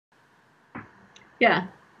Yeah.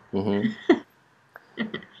 Mm-hmm.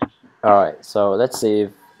 All right, so let's see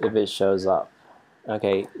if it shows up.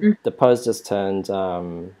 Okay, Mm, the post just turned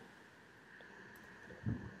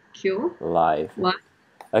cool. live. What?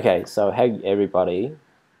 Okay, so hey everybody.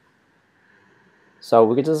 So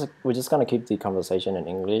we're just gonna keep the conversation in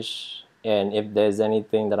English, and if there's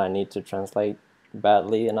anything that I need to translate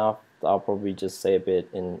badly enough, I'll probably just say a bit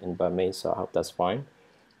in Burmese. So I hope that's fine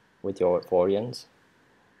with your audience.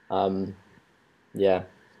 Um, yeah.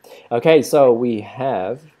 Okay, so we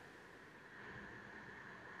have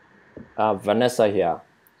Vanessa here.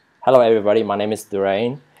 Hello everybody. My name is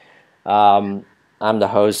Thurein. Um, I'm the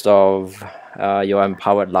host of your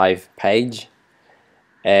Empowered Life page,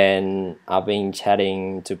 and I've been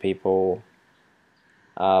chatting to people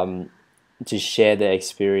to share their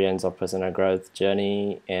experience of personal growth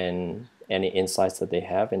journey and any insights that they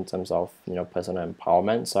have in terms of personal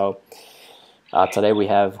empowerment. So today we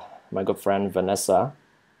have my good friend Vanessa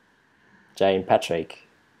Jane Patrick.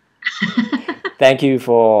 Thank you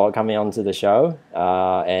for coming on to the show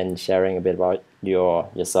and sharing a bit about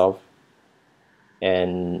yourself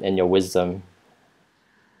and your wisdom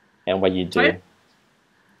and what you Totally. do.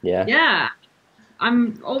 Yeah. Yeah.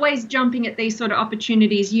 I'm always jumping at these sort of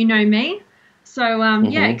opportunities. You know me. So, yeah,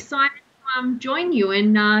 Mm-hmm. excited to join you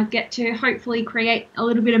and get to hopefully create a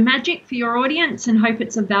little bit of magic for your audience and hope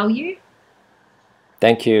it's of value.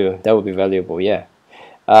 Thank you. That would be valuable. Yeah.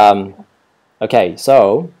 Um, okay.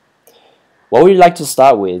 So, what would you like to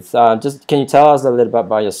start with? Just can you tell us a little bit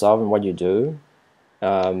about yourself and what you do?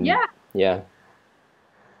 Um, Yeah, yeah.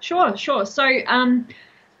 sure.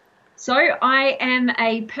 So I am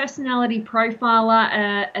a personality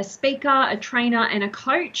profiler, a speaker, a trainer, and a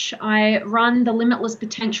coach. I run the Limitless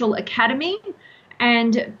Potential Academy.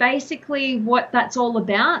 And basically, what that's all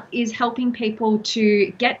about is helping people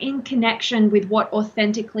to get in connection with what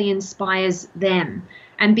authentically inspires them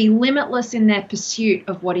and be limitless in their pursuit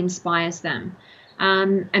of what inspires them.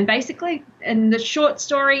 And basically, and the short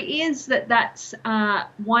story is that's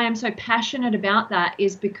why I'm so passionate about that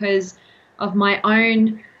is because of my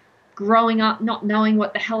own growing up not knowing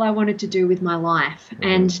what the hell I wanted to do with my life Mm-hmm.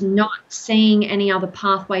 and not seeing any other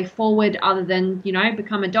pathway forward other than,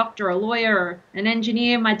 become a doctor, a lawyer, or an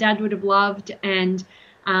engineer my dad would have loved. And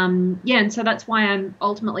yeah, and so that's why I'm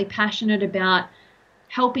ultimately passionate about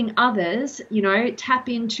helping others, tap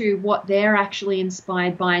into what they're actually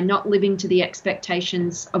inspired by, not living to the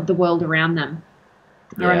expectations of the world around them.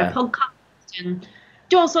 I run a Yeah. podcast and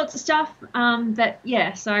do all sorts of stuff.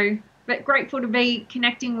 But grateful to be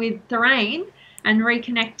connecting with Thurein and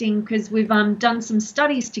reconnecting because we've done some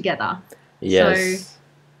studies together. So Yes.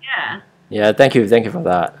 yeah. Yeah. Thank you. Thank you for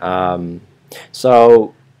that.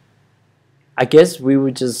 So I guess we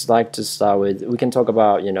would just like to start with. We can talk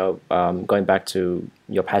about going back to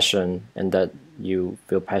your passion and that you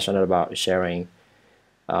feel passionate about sharing,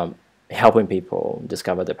 um, helping people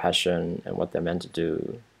discover their passion and what they're meant to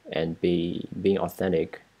do and being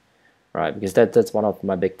authentic, right? Because that's one of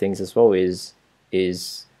my big things as well is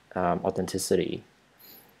authenticity,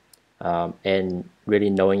 and really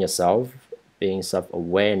knowing yourself, being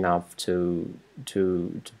self-aware enough to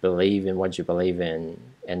believe in what you believe in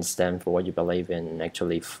and stand for what you believe in and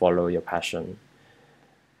actually follow your passion.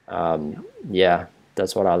 Yeah,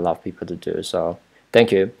 that's what I love people to do. So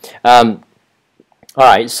thank you. All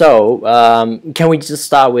right, so can we just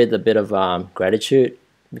start with a bit of gratitude,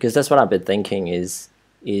 because that's what I've been thinking is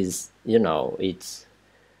it's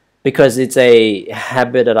because it's a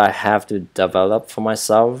habit that I have to develop for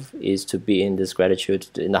myself is to be in this gratitude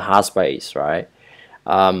in the heart space, right?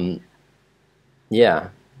 Um, yeah.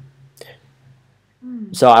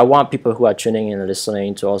 Mm. So I want people who are tuning in and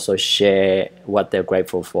listening to also share what they're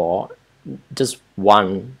grateful for. Just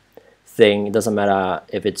one thing. It doesn't matter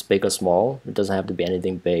if it's big or small. It doesn't have to be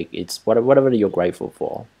anything big. It's whatever you're grateful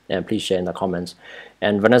for. And please share in the comments.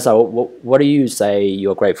 And Vanessa, what do you say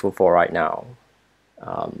you're grateful for right now?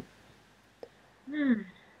 Um, Hmm.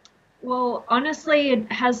 Well, honestly,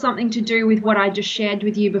 it has something to do with what I just shared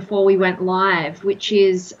with you before we went live, which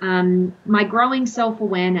is my growing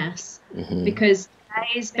self-awareness, mhm. because today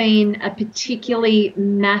has been a particularly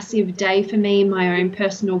massive day for me in my own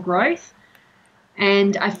personal growth.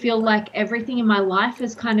 And I feel like everything in my life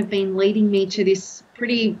has kind of been leading me to this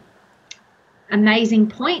pretty amazing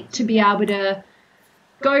point to be able to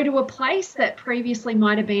go to a place that previously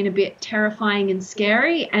might have been a bit terrifying and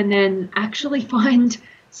scary and then actually find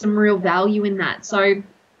some real value in that. So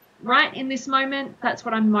right in this moment, that's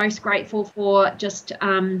what I'm most grateful for, just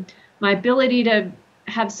my ability to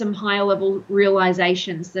have some higher level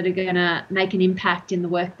realizations that are going to make an impact in the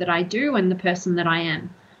work that I do and the person that I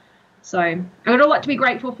am. So I've got a lot to be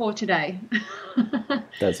grateful for today.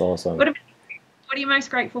 That's awesome. What are you most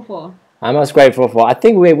grateful for? I'm most grateful for, I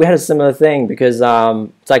think we had a similar thing, because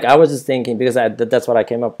it's like I was just thinking, because that's what I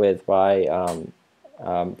came up with by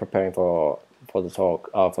preparing for the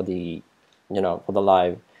talk, for the, for the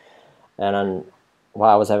live. And then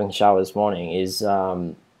while I was having a shower this morning is,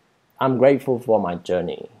 I'm grateful for my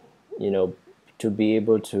journey, to be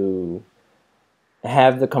able to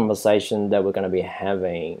have the conversation that we're going to be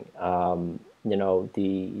having,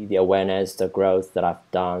 the awareness, the growth that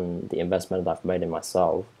I've done, the investment that I've made in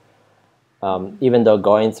myself. Even though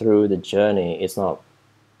going through the journey, it's not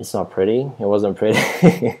pretty. It wasn't pretty.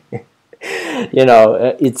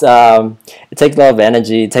 It takes a lot of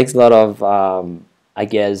energy. It takes a lot of, I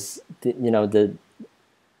guess, the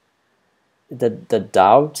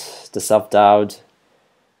doubt, the self-doubt,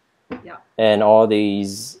 Yeah. and all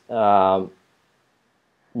these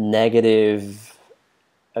negative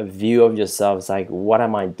view of yourself. It's like, what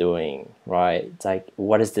am I doing, right? It's like,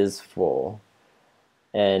 what is this for?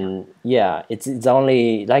 And yeah, it's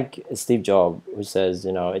only like Steve Jobs, who says,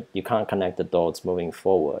 you can't connect the dots moving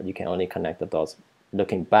forward. You can only connect the dots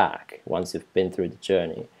looking back once you've been through the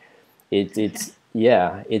journey. It's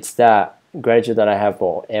that gratitude that I have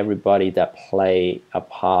for everybody that play a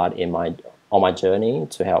part in on my journey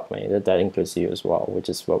to help me. That includes you as well, which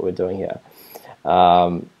is what we're doing here.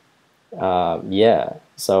 So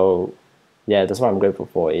that's what I'm grateful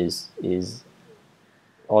for, is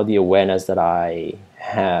all the awareness that I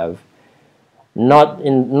have, not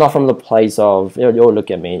from the place of, look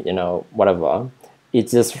at me, whatever.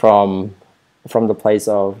 It's just from the place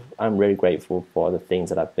of, I'm really grateful for the things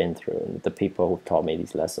that I've been through, and the people who've taught me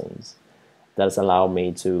these lessons. That's allowed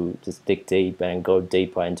me to just dig deep and go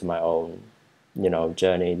deeper into my own,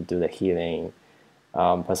 journey, do the healing,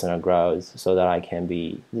 personal growth, so that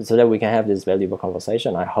we can have this valuable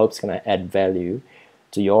conversation. I hope it's going to add value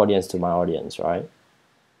to your audience, to my audience, right?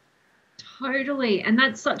 Totally. And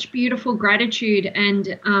that's such beautiful gratitude,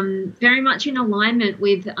 and very much in alignment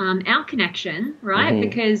with our connection, right? Mm-hmm.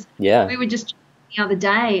 Because we were just the other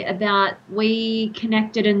day about, we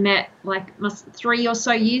connected and met like 3 or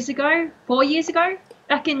so years ago, 4 years ago,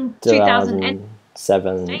 back in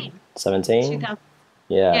 2017. 17?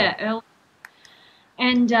 Yeah, early.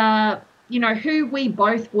 And, who we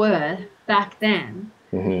both were back then.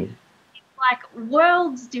 Mm-hmm. Like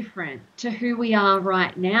worlds different to who we are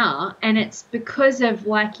right now, and it's because of,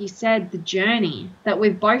 like you said, the journey that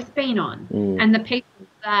we've both been on, and the people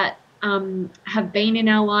that have been in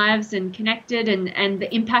our lives and connected, and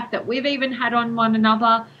the impact that we've even had on one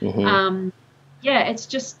another. It's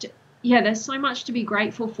just, there's so much to be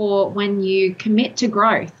grateful for when you commit to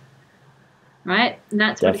growth, right? And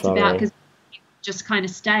that's what it's about, because just kind of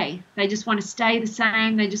stay. They just want to stay the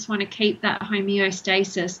same. They just want to keep that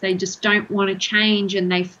homeostasis. They just don't want to change,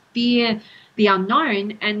 and they fear the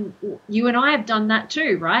unknown. And you and I have done that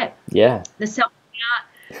too, right? Yeah. The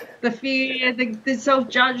self-doubt, the fear, the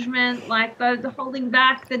self-judgment, like the holding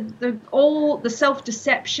back, the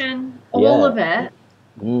self-deception, all of it.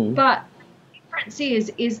 But the difference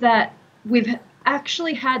is that we've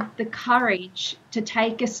actually had the courage to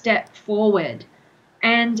take a step forward.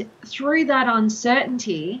 And through that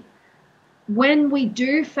uncertainty, when we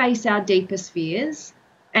do face our deepest fears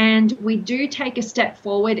and we do take a step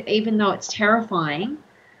forward, even though it's terrifying,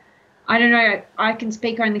 I don't know, I can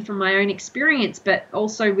speak only from my own experience, but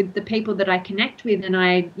also with the people that I connect with and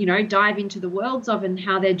I, dive into the worlds of, and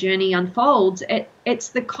how their journey unfolds, it's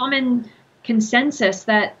the common consensus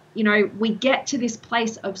that, we get to this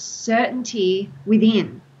place of certainty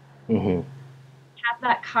within. Mm-hmm. Have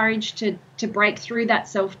that courage to break through that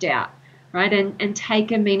self-doubt, right, and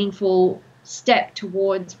take a meaningful step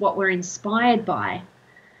towards what we're inspired by.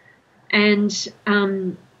 And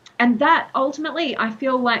that ultimately, I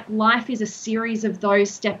feel like life is a series of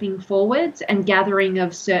those stepping forwards and gathering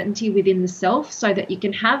of certainty within the self, so that you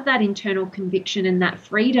can have that internal conviction and that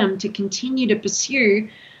freedom to continue to pursue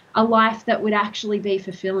a life that would actually be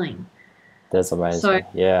fulfilling. That's amazing.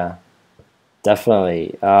 Yeah,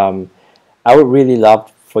 definitely. I would really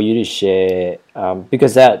love for you to share,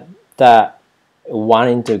 because that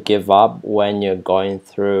wanting to give up when you're going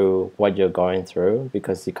through what you're going through,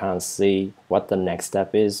 because you can't see what the next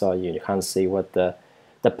step is, or you can't see what the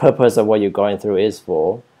purpose of what you're going through is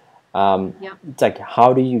for. It's like,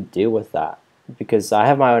 how do you deal with that? Because I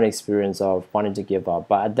have my own experience of wanting to give up,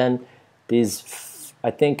 but then I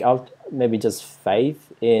think I'll maybe just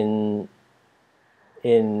faith in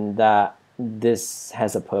that this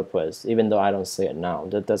has a purpose, even though I don't see it now.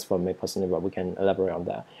 That's for me personally, but we can elaborate on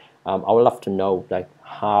that. I would love to know, like,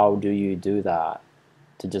 how do you do that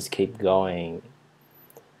to just keep going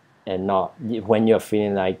and not when you're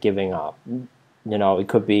feeling like giving up. You know, it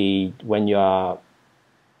could be when you are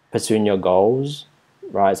pursuing your goals,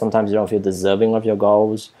 right? Sometimes you don't feel deserving of your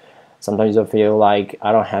goals. Sometimes you feel like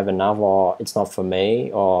I don't have enough, or it's not for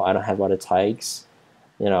me, or I don't have what it takes.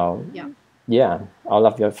 You know, yeah. I'd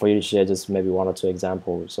love for you to share just maybe one or two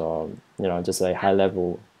examples, or you know, just a high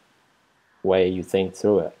level way you think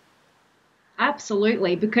through it.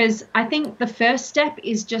 Absolutely, because I think the first step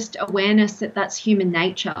is just awareness that that's human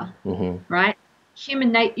nature, right?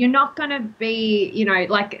 Human nature, you're not going to be, you know,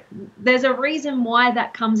 like there's a reason why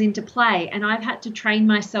that comes into play. And I've had to train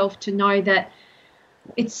myself to know that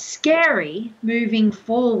it's scary moving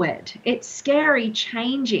forward. It's scary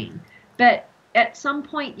changing. But at some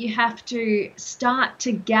point you have to start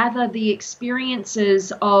to gather the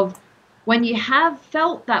experiences of when you have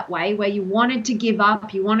felt that way, where you wanted to give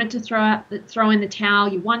up, you wanted to throw in the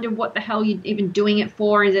towel, you wondered what the hell you're even doing it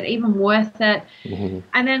for, is it even worth it?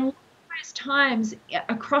 And then look at those times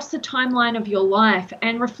across the timeline of your life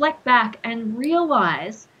and reflect back and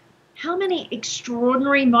realize how many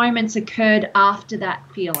extraordinary moments occurred after that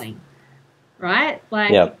feeling, right?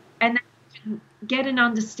 Like, and then you can get an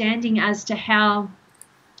understanding as to how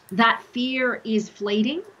that fear is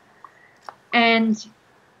fleeting. And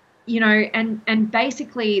you know, and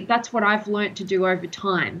basically that's what I've learned to do over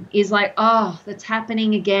time is like, oh, that's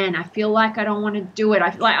happening again. I feel like I don't want to do it.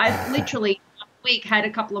 I literally last week had a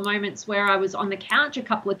couple of moments where I was on the couch a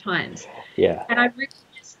couple of times. Yeah. And I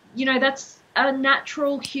realized, you know, that's a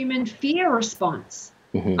natural human fear response.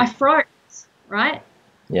 I froze, right?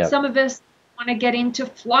 Yeah. Some of us want to get into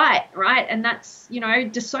flight, right? And that's, you know,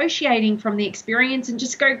 dissociating from the experience and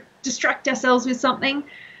just go distract ourselves with something.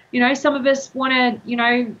 You know, some of us want to, you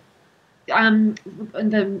know,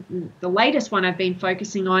 the latest one I've been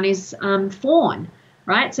focusing on is fawn,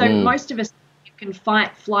 right? So most of us can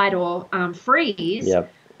fight, flight, or freeze,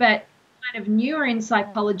 but kind of newer in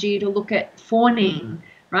psychology to look at fawning,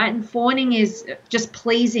 right? And fawning is just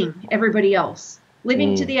pleasing everybody else,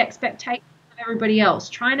 living to the expectations of everybody else,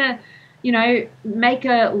 trying to, you know, make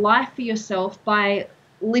a life for yourself by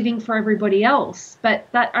living for everybody else. But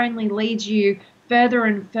that only leads you further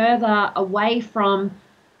and further away from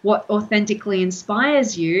what authentically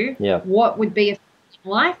inspires you, what would be a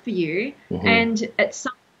life for you. And at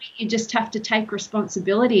some point you just have to take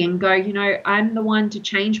responsibility and go, you know, I'm the one to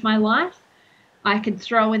change my life. I could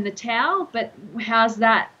throw in the towel, but how's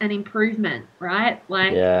that an improvement, right?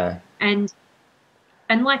 Like, and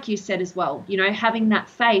like you said as well, you know, having that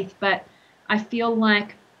faith, but I feel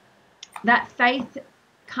like that faith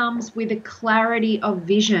comes with a clarity of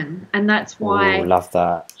vision, and that's why love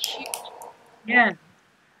that.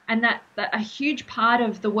 And that a huge part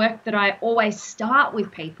of the work that I always start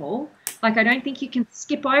with people, like I don't think you can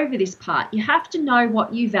skip over this part. You have to know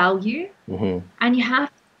what you value, and you have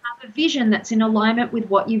to have a vision that's in alignment with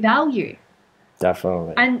what you value.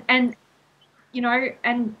 Definitely. And you know,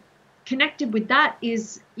 and connected with that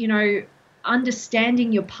is, you know,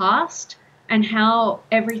 understanding your past and how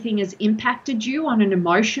everything has impacted you on an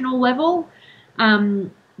emotional level.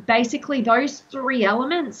 Basically, those three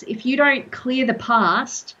elements, if you don't clear the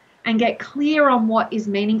past and get clear on what is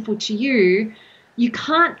meaningful to you, you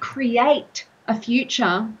can't create a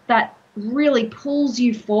future that really pulls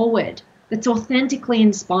you forward, that's authentically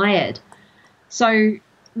inspired. So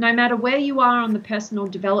no matter where you are on the personal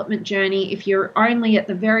development journey, if you're only at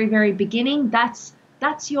the very, very beginning, that's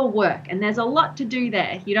your work. And there's a lot to do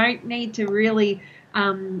there. You don't need to really,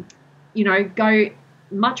 you know, go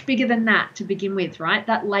much bigger than that to begin with, right?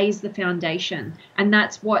 That lays the foundation. And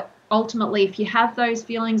that's what ultimately, if you have those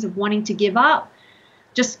feelings of wanting to give up,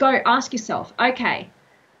 just go ask yourself, okay,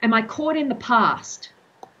 am I caught in the past?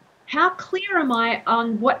 How clear am I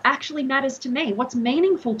on what actually matters to me? What's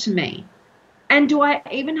meaningful to me? And do I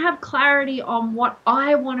even have clarity on what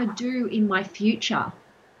I want to do in my future?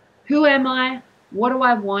 Who am I? What do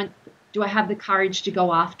I want? Do I have the courage to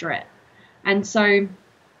go after it? And so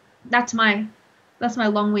that's my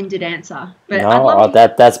long-winded answer. But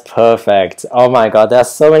that's perfect. Oh my God, there's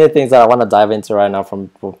so many things that I want to dive into right now from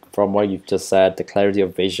what you've just said. The clarity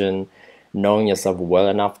of vision, knowing yourself well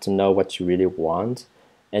enough to know what you really want,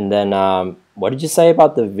 and then what did you say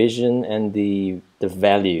about the vision and the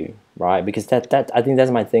value, right? Because that I think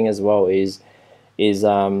that's my thing as well. Is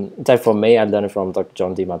like for me, I learned it from Dr.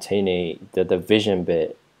 John DeMartini, the vision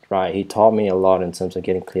bit, right? He taught me a lot in terms of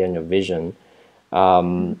getting clear on your vision,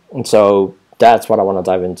 and so that's what I want to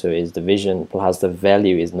dive into, is the vision plus the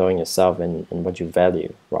value is knowing yourself and what you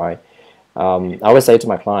value, right? I always say to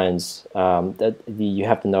my clients that you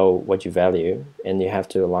have to know what you value and you have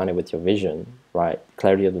to align it with your vision, right?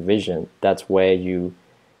 Clarity of the vision, that's where you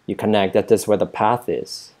connect, that's where the path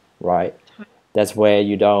is, right? That's where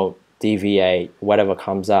you don't deviate whatever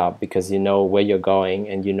comes up, because you know where you're going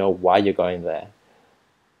and you know why you're going there,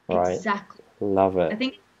 right? Exactly. Love it. I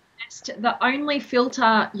think the only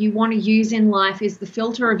filter you want to use in life is the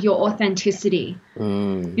filter of your authenticity. You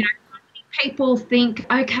know, people think,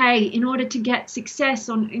 okay, in order to get success,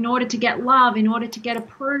 in order to get love, in order to get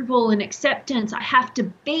approval and acceptance, I have to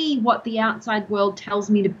be what the outside world tells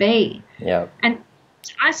me to be. Yeah. And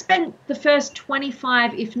I spent the first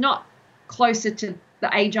 25, if not closer to the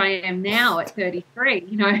age I am now at 33,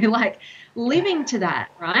 you know, like living to that,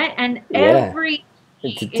 right? And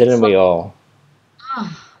Didn't we all?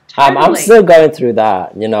 Oh, totally. I'm still going through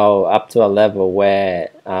that, you know, up to a level where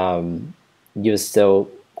you're still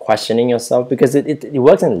questioning yourself, because it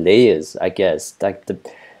works in layers, I guess. Like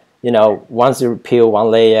you know, once you peel one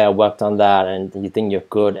layer, worked on that, and you think you're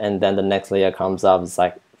good, and then the next layer comes up, it's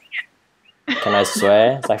like, can I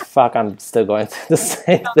swear? It's like, fuck, I'm still going through the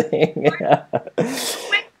same thing.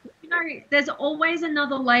 You know, there's always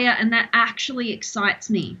another layer, and that actually excites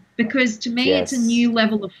me, because to me, it's a new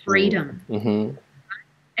level of freedom. Mm-hmm.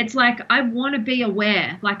 It's like, I want to be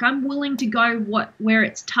aware. Like, I'm willing to go where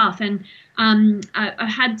it's tough. And I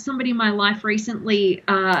had somebody in my life recently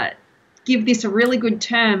give this a really good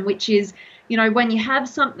term, which is, you know, when you have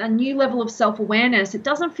a new level of self-awareness, it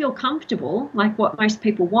doesn't feel comfortable like what most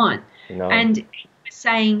people want. No. And he was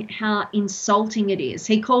saying how insulting it is.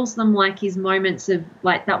 He calls them like his moments of,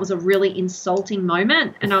 like, that was a really insulting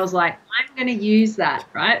moment. And I was like, I'm going to use that,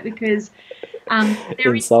 right? Because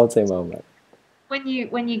insulting moment. When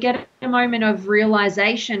you get a moment of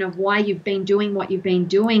realization of why you've been doing what you've been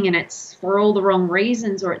doing, and it's for all the wrong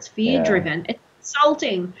reasons, or it's fear driven, it's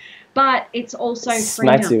insulting, but it's also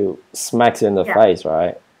smacks you in the face,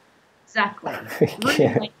 right? Exactly.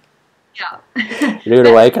 Rude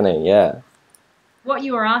awakening. Yeah. What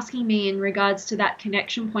you were asking me in regards to that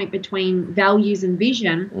connection point between values and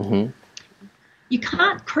vision, you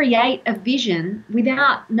can't create a vision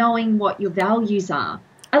without knowing what your values are.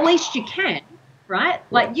 At least you can. Right?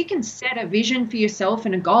 Like, you can set a vision for yourself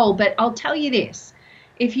and a goal, but I'll tell you this,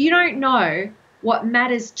 if you don't know what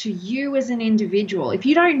matters to you as an individual, if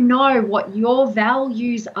you don't know what your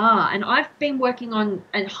values are, and I've been working on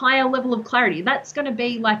a higher level of clarity, that's going to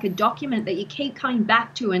be like a document that you keep coming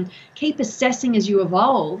back to and keep assessing as you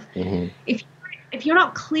evolve. If you're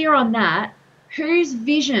not clear on that, whose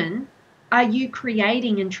vision are you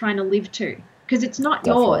creating and trying to live to? Because it's not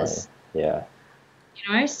yours. Yeah.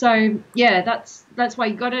 You know, so yeah, that's why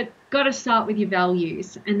you gotta start with your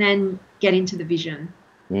values and then get into the vision.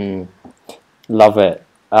 Love it.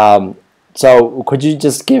 So could you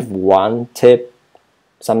just give one tip,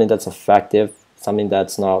 something that's effective, something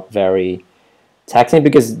that's not very taxing?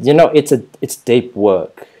 Because, you know, it's deep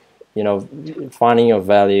work. You know, finding your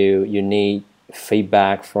value, you need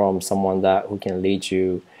feedback from someone who can lead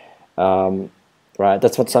you. Right?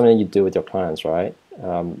 That's something you do with your clients, right?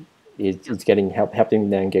 It's helping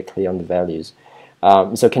them get clear on the values.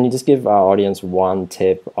 So can you just give our audience one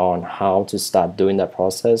tip on how to start doing that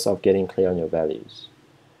process of getting clear on your values?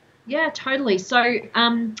 Yeah, totally. So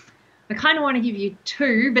I kind of want to give you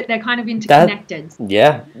two, but they're kind of interconnected.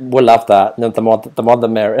 Yeah, we'll love that. No, the more the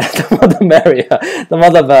merrier. The more the merrier. The more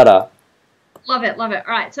the better. Love it, love it.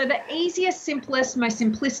 All right. So the easiest, simplest, most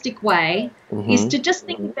simplistic way is to just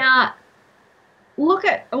think about,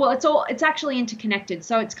 it's actually interconnected.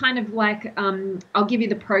 So it's kind of like, I'll give you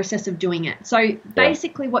the process of doing it. So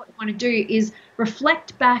basically what you want to do is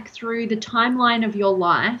reflect back through the timeline of your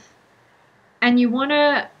life, and you want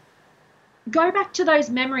to go back to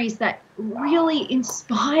those memories that really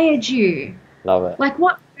inspired you. Love it. Like,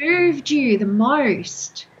 what moved you the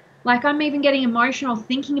most? Like, I'm even getting emotional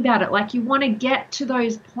thinking about it. Like, you want to get to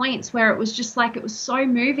those points where it was just like, it was so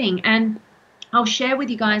moving. And I'll share with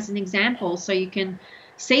you guys an example so you can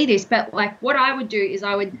see this. But like, what I would do is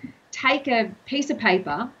I would take a piece of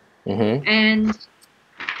paper and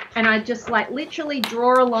I just like literally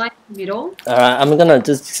draw a line in the middle. All right, I'm gonna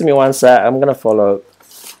just give me one sec. I'm gonna follow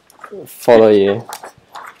you.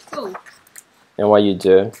 Cool. And what you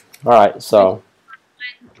do. All right, so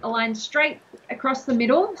a line straight across the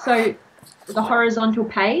middle, so the horizontal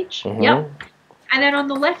page. Yep. And then on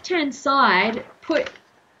the left-hand side, put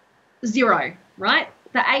 0, right?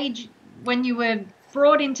 The age when you were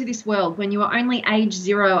brought into this world, when you were only age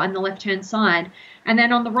 0 on the left-hand side. And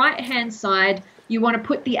then on the right-hand side, you want to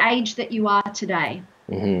put the age that you are today.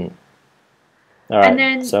 All right, and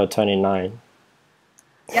then, so 29.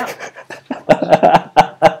 Yep.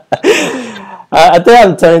 I think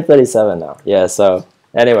I'm turning 37 now. Yeah, so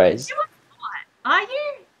anyways. You are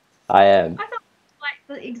you? I am. I thought it was like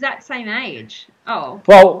the exact same age. Oh.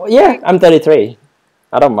 Well, yeah, I'm 33.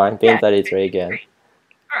 I don't mind being Yeah. 33 again.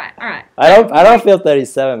 All right. I don't feel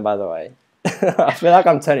 37, by the way. I feel like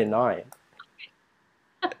I'm 29.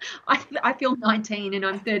 I feel 19 and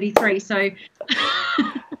I'm 33, so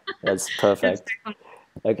That's that's perfect. so funny.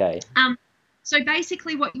 Okay. So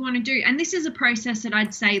basically what you want to do, and this is a process that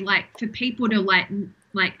I'd say like for people to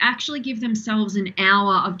like actually give themselves an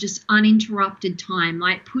hour of just uninterrupted time,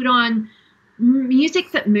 like put on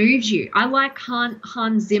music that moves you. I like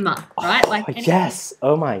Hans Zimmer, right? Oh, yes.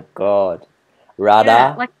 Oh my God.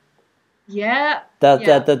 Rada. Yeah,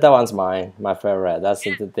 That one's mine. My favorite. That's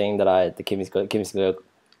the thing that keeps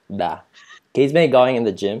me going in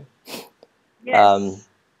the gym. yes.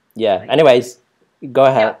 Yeah. Anyways, go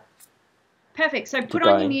ahead. Yeah. Perfect. So put Keep on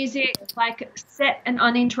your going. music, like set an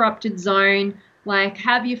uninterrupted zone, like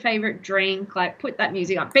have your favorite drink, like put that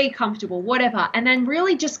music on, be comfortable, whatever. And then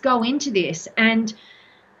really just go into this. And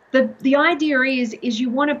the idea is you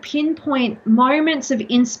want to pinpoint moments of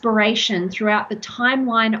inspiration throughout the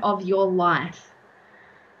timeline of your life.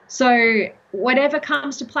 So whatever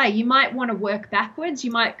comes to play, you might want to work backwards.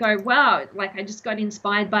 You might go, wow, like I just got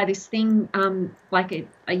inspired by this thing like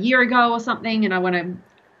a year ago or something, and I want to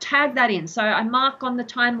tag that in. So I mark on the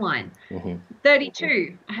timeline.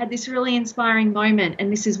 32, I had this really inspiring moment,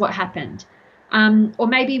 and this is what happened. Or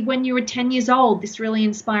maybe when you were 10 years old, this really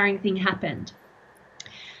inspiring thing happened.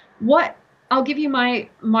 I'll give you my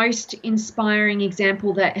most inspiring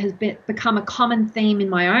example that has become a common theme in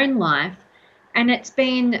my own life, and it's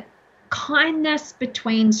been kindness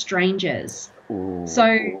between strangers. Ooh.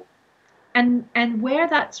 So, and where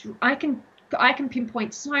that's, I can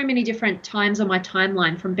pinpoint so many different times on my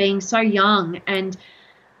timeline from being so young and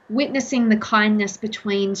witnessing the kindness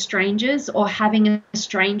between strangers, or having a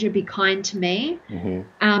stranger be kind to me.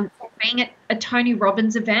 Being at a Tony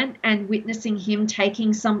Robbins event and witnessing him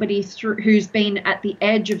taking somebody through who's been at the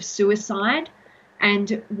edge of suicide,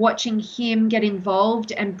 and watching him get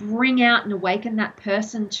involved and bring out and awaken that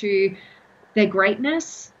person to their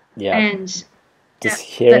greatness. Yeah. And just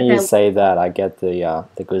hearing you say that, I get the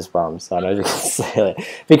goosebumps. I know you can say it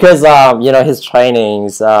because you know, his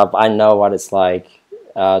trainings. I know what it's like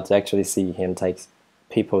to actually see him take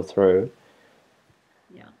people through.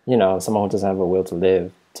 Yeah. You know, someone who doesn't have a will to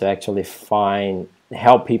live, to actually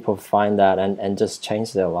help people find that and just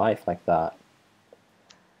change their life like that.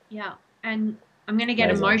 Yeah, and I'm going to get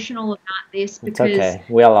Amazing. Emotional about this It's because okay.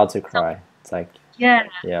 We're allowed to cry. It's like, yeah,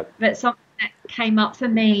 yep. but something that came up for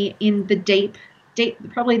me in the deep,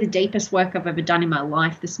 probably the deepest work I've ever done in my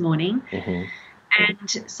life this morning.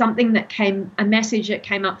 And a message that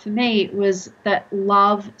came up for me was that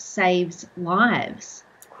love saves lives.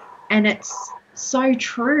 And it's so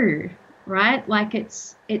true, right? Like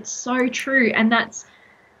it's so true. And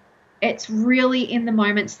it's really in the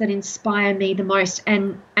moments that inspire me the most.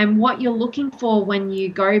 And what you're looking for when you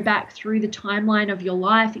go back through the timeline of your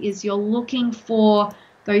life is you're looking for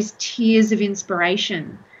those tears of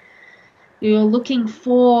inspiration. You're looking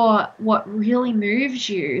for what really moves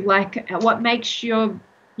you, like what makes your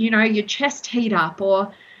chest heat up,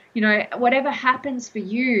 or, whatever happens for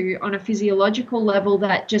you on a physiological level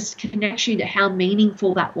that just connects you to how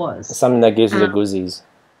meaningful that was. Something that gives you the goosies.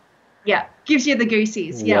 Yeah, gives you the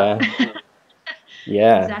goosies. Yeah.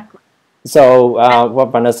 Yeah. Exactly. So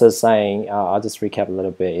what Vanessa is saying, I'll just recap a little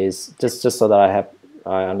bit, is just so that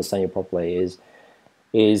I understand you properly,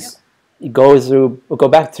 is go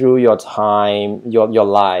back through your time, your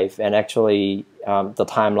life, and actually the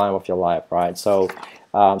timeline of your life, right? So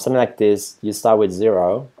something like this, you start with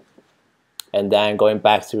 0, and then going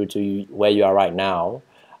back through to where you are right now,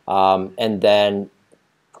 and then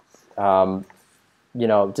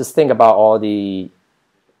just think about all the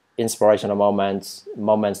inspirational moments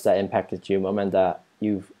that impacted you, moments that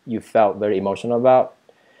you felt very emotional about.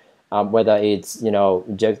 Whether it's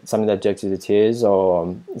something that jerks you to tears,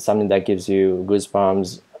 or something that gives you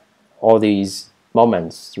goosebumps, all these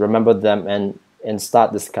moments, remember them and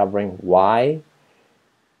start discovering why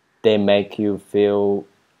they make you feel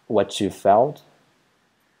what you felt.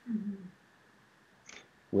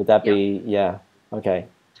 Would that be okay?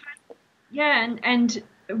 Yeah, and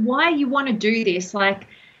why you want to do this,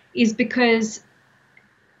 is because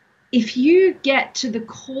if you get to the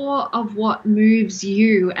core of what moves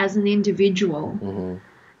you as an individual,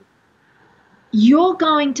 you're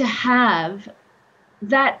going to have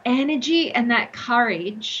that energy and that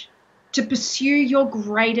courage to pursue your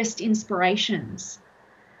greatest inspirations.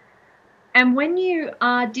 And when you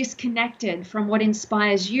are disconnected from what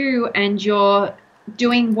inspires you, and you're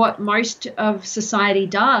doing what most of society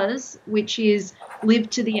does, which is live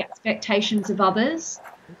to the expectations of others.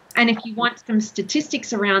 And if you want some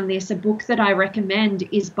statistics around this, a book that I recommend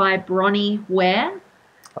is by Bronnie Ware,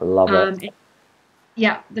 I love it.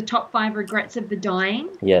 Yeah, the top 5 regrets of the dying.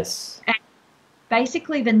 Yes. And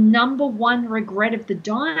basically the number one regret of the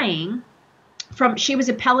dying, she was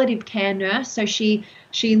a palliative care nurse, so she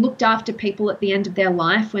looked after people at the end of their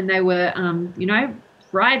life when they were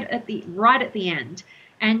right at the end.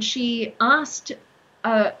 And she asked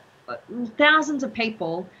thousands of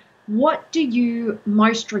people, what do you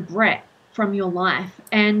most regret from your life?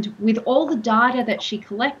 And with all the data that she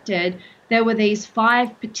collected, there were these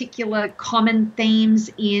 5 particular common themes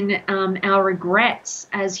in our regrets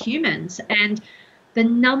as humans. And the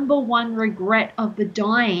number one regret of the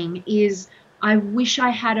dying is, I wish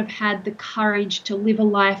I had have had the courage to live a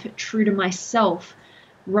life true to myself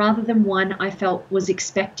rather than one I felt was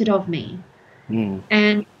expected of me.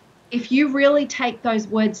 And if you really take those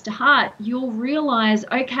words to heart, you'll realize,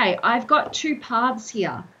 okay, I've got 2 paths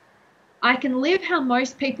here. I can live how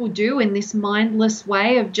most people do in this mindless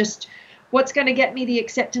way of just what's going to get me the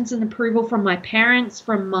acceptance and approval from my parents,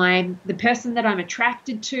 from the person that I'm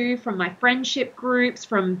attracted to, from my friendship groups,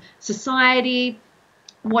 from society,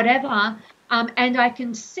 whatever. And I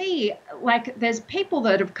can see, like, there's people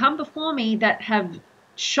that have come before me that have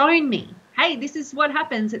shown me, hey, this is what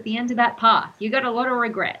happens at the end of that path. You got a lot of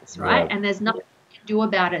regrets, right? Yeah. And there's nothing you can do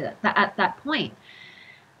about it at that point.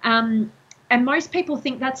 And most people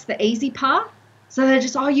think that's the easy path. So they're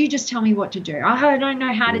just, you just tell me what to do. I don't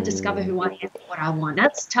know how to discover who I am and what I want.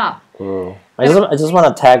 That's tough. I just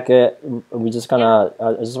want to tag it. I just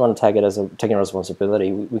want to tag it as taking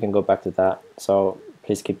responsibility. We can go back to that. So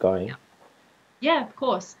please keep going. Yeah, of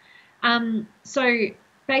course. So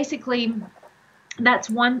basically, that's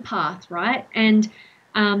one path, right? And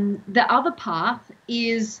the other path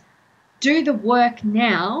is do the work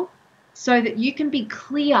now so that you can be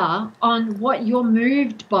clear on what you're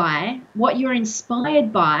moved by, what you're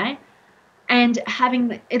inspired by, and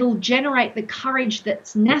it'll generate the courage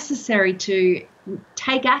that's necessary to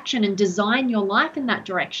take action and design your life in that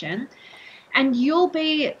direction. And you'll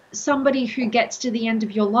be somebody who gets to the end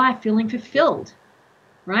of your life feeling fulfilled,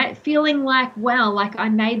 right? Feeling like, wow, like I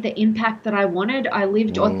made the impact that I wanted. I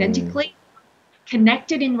lived authentically,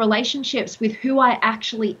 connected in relationships with who I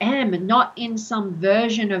actually am, and not in some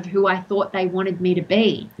version of who I thought they wanted me to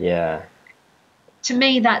be. Yeah. To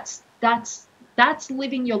me, that's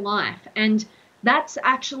living your life. And that's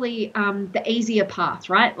actually the easier path,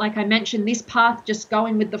 right? Like I mentioned, this path, just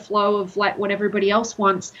going with the flow of like what everybody else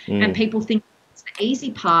wants, and people think it's the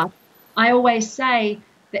easy path. I always say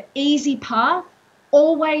the easy path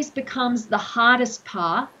always becomes the hardest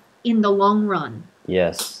path in the long run.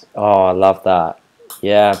 Yes. Oh, I love that.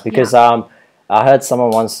 Yeah, because I heard someone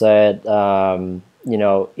once said,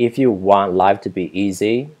 if you want life to be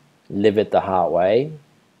easy, live it the hard way.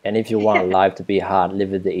 And if you want life to be hard,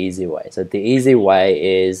 live it the easy way. So the easy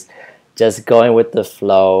way is just going with the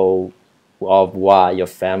flow of what your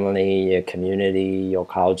family, your community, your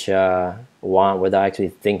culture want without actually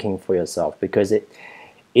thinking for yourself. Because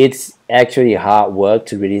it's actually hard work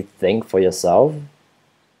to really think for yourself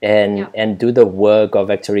and do the work of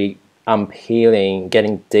actually unpeeling,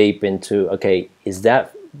 getting deep into, okay, is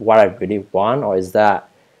that what I really want, or is that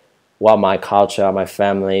what my culture, my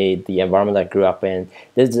family, the environment I grew up in?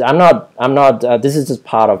 This is just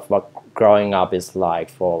part of what growing up is like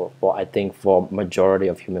for I think for majority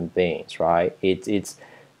of human beings, right? It's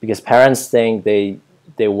because parents think they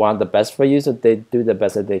want the best for you, so they do the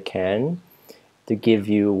best that they can to give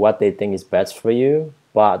you what they think is best for you,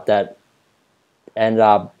 but that end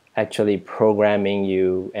up actually programming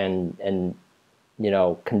you and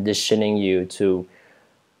conditioning you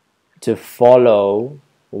to follow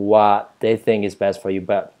what they think is best for you,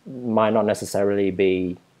 but might not necessarily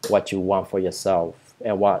be what you want for yourself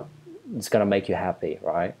and what is going to make you happy,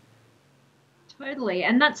 right? Totally.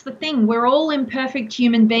 And that's the thing. We're all imperfect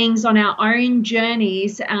human beings on our own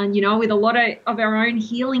journeys and, with a lot of our own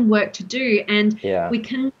healing work to do. And we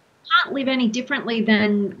can't live any differently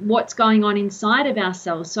than what's going on inside of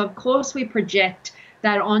ourselves. So, of course, we project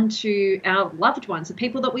that onto our loved ones, the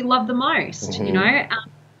people that we love the most,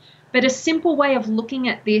 But a simple way of looking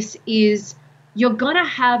at this is you're going to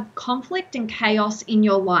have conflict and chaos in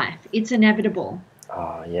your life. It's inevitable.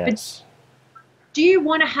 Oh, yes. But do you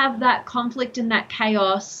want to have that conflict and that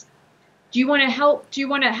chaos? Do you want to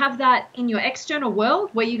have that in your external world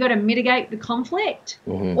where you got to mitigate the conflict?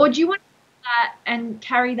 Or do you want to have that and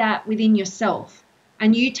carry that within yourself?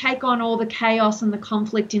 And you take on all the chaos and the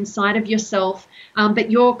conflict inside of yourself, but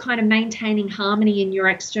you're kind of maintaining harmony in your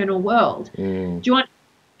external world. Do you want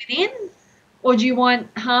within, or do you want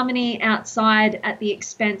harmony outside at the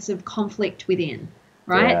expense of conflict within,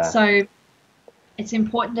 right? So it's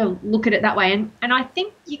important to look at it that way. And I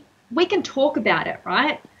think we can talk about it,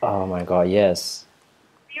 right? Oh my God, yes.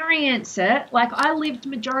 Experience it. Like, I lived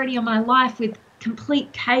majority of my life with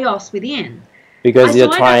complete chaos within. Because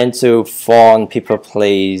you're trying to fawn, people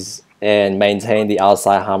please, and maintain the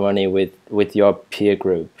outside harmony with your peer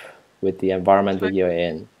group, with the environment that you're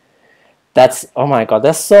in. That's, oh my God,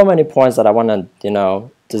 there's so many points that I want to, you know,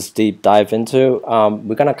 just deep dive into.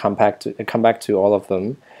 We're gonna come back to all of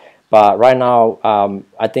them, but right now,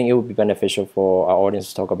 I think it would be beneficial for our audience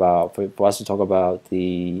to talk about, for us to talk about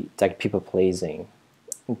the like people pleasing,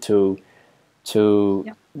 to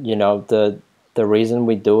you know, the reason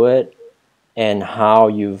we do it, and how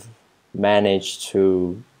you've managed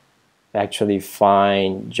to actually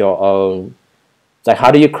find your own, like,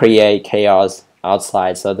 how do you create chaos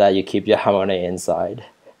outside so that you keep your harmony inside?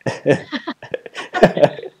 Yeah,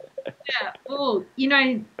 well, you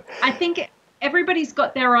know, I think everybody's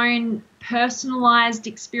got their own personalized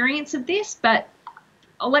experience of this, but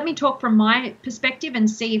let me talk from my perspective and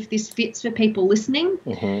see if this fits for people listening.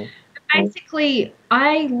 Basically,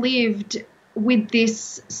 I lived with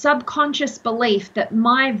this subconscious belief that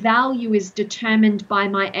my value is determined by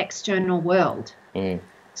my external world.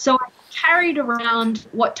 So I carried around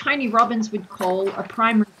what Tony Robbins would call a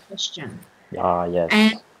primary question. Yes.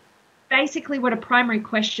 And basically what a primary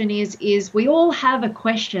question is we all have a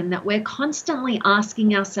question that we're constantly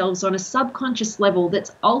asking ourselves on a subconscious level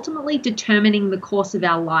that's ultimately determining the course of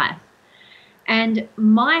our life. And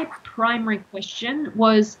my primary question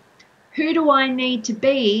was, who do I need to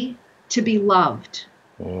be loved?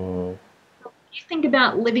 If you think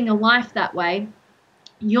about living a life that way,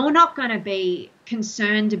 you're not going to be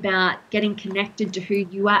concerned about getting connected to who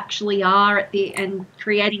you actually are and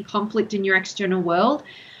creating conflict in your external world.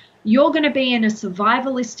 You're going to be in a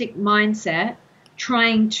survivalistic mindset,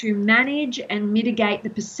 trying to manage and mitigate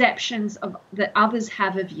the perceptions that others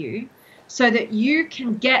have of you so that you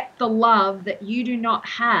can get the love that you do not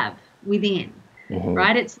have within,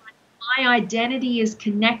 right? It's like my identity is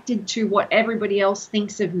connected to what everybody else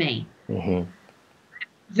thinks of me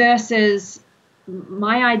versus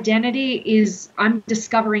my identity is I'm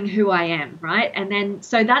discovering who I am, right? And then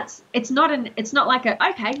so it's not like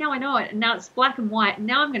okay, now I know it and now it's black and white and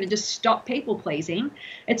now I'm going to just stop people pleasing.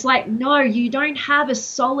 It's like, no, you don't have a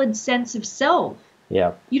solid sense of self.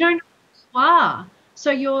 Yeah. You don't know who you are. So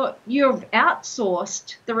you've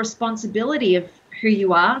outsourced the responsibility of who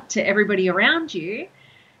you are to everybody around you.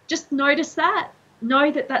 Just notice that.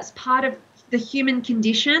 Know that that's part of the human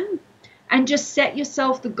condition. And just set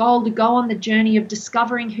yourself the goal to go on the journey of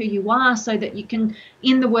discovering who you are so that you can,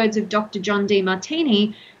 in the words of Dr. John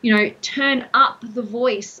Demartini, you know, turn up the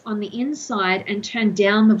voice on the inside and turn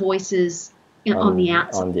down the voices on the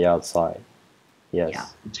outside. On the outside,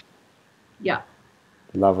 yes. Yeah.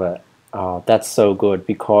 Love it. Oh, that's so good,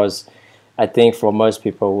 because I think for most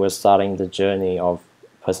people who are starting the journey of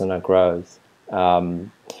personal growth,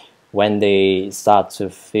 when they start to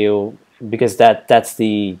feel, because that's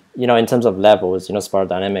the, you know, in terms of levels, you know, spiral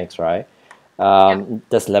dynamics, right?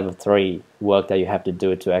 That's level 3 work that you have to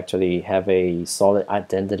do to actually have a solid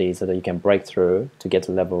identity so that you can break through to get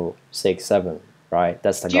to level 6, 7, right?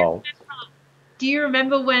 That's the goal. Do you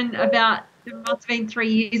remember when it must have been 3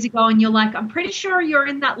 years ago and you're like, I'm pretty sure you're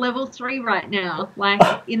in that level 3 right now, like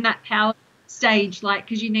in that power stage, like,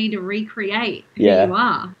 because you need to recreate who you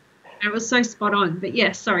are. It was so spot on. But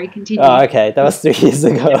yeah, sorry, continue. Oh, okay. That was 3 years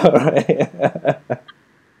ago. Right?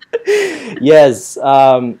 Yes.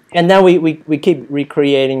 And then we keep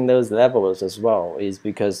recreating those levels as well, is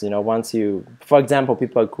because, you know, once you, for example,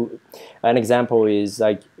 an example is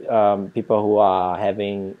like people who are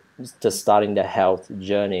just starting their health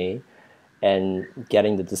journey and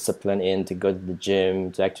getting the discipline in to go to the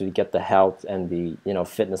gym to actually get the health and the, you know,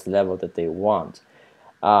 fitness level that they want.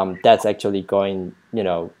 That's actually going, you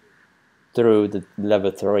know, through the level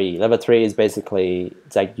 3. Level 3 is basically,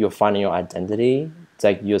 it's like you're finding your identity. It's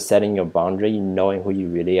like you're setting your boundary, knowing who you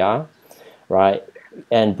really are, right?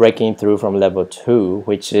 And breaking through from level 2,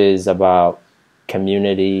 which is about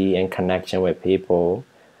community and connection with people.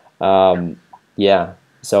 So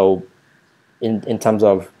in terms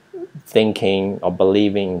of thinking or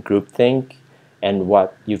believing groupthink and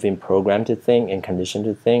what you've been programmed to think and conditioned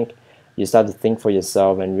to think, you start to think for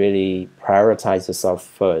yourself and really prioritize yourself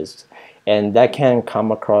first. And that can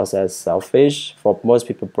come across as selfish for most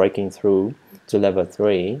people breaking through to level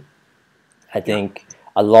 3. I think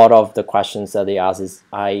a lot of the questions that they ask is,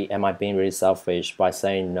 am I being really selfish by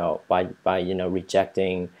saying no, by you know,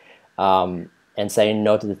 rejecting and saying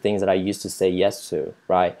no to the things that I used to say yes to,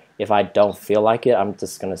 right? If I don't feel like it, I'm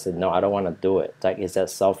just gonna say no, I don't want to do it. Like, is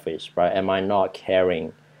that selfish, right? Am I not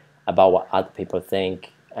caring about what other people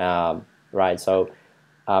think, right? So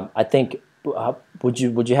I think, would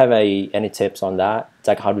you have any tips on that? It's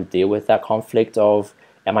like how to deal with that conflict of,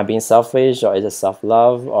 am I being selfish, or is it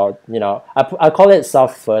self-love, or I call it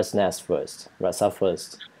self-firstness first, right?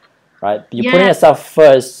 Self-first, right? You're putting Yeah. yourself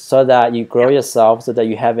first so that you grow yourself, so that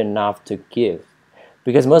you have enough to give.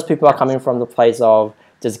 Because most people are coming from the place of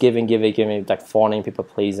just giving, like fawning, people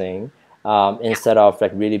pleasing, instead of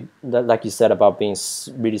like really, like you said, about being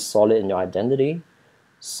really solid in your identity,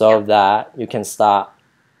 so that you can start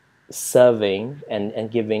serving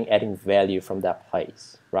and giving, adding value from that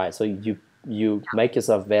place, right? So you make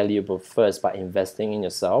yourself valuable first by investing in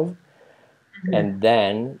yourself, and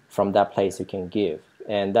then from that place you can give.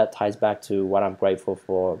 And that ties back to what I'm grateful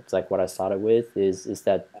for. It's like what I started with is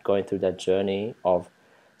that going through that journey of,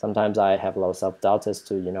 sometimes I have a lot of self-doubt as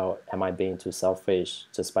to, am I being too selfish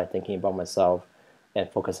just by thinking about myself and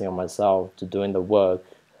focusing on myself, to doing the work.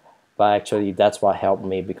 But actually that's what helped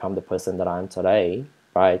me become the person that I am today,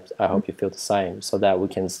 right? I hope you feel the same, so that we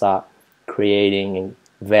can start creating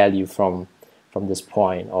value from this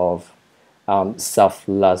point of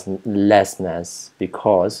selflessness,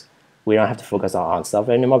 because we don't have to focus on ourselves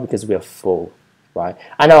anymore, because we are full, right?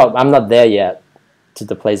 I know I'm not there yet to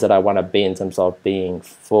the place that I want to be in terms of being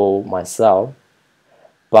full myself,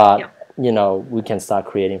 but we can start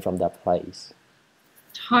creating from that place.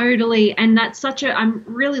 Totally. And that's I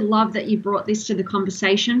really love that you brought this to the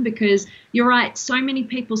conversation, because you're right. So many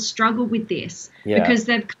people struggle with this because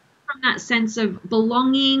they've come from that sense of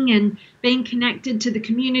belonging and being connected to the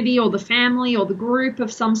community or the family or the group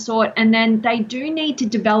of some sort. And then they do need to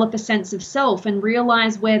develop a sense of self and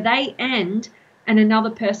realize where they end and another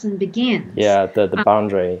person begins. Yeah, the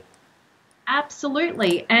boundary.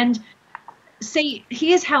 Absolutely. And see,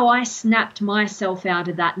 here's how I snapped myself out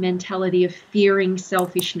of that mentality of fearing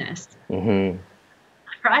selfishness.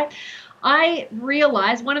 Right? I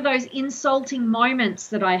realized one of those insulting moments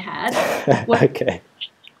that I had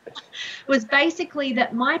was basically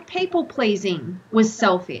that my people pleasing was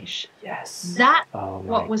selfish. Yes. That's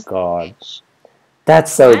what was God. Selfish.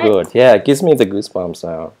 That's so good. Yeah, it gives me the goosebumps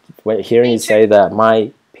now. When hearing you say that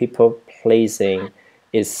my people pleasing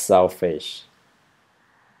is selfish.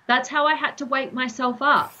 That's how I had to wake myself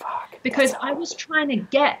up, because I was trying to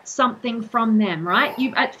get something from them, right?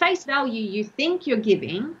 You, at face value, you think you're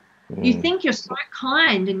giving, you think you're so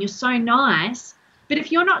kind and you're so nice, but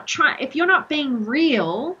if you're not being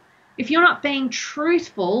real, if you're not being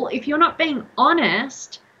truthful, if you're not being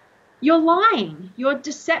honest, you're lying, you're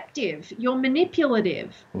deceptive, you're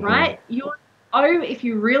manipulative, right? If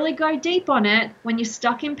you really go deep on it, when you're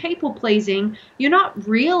stuck in people pleasing, you're not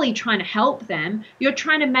really trying to help them. You're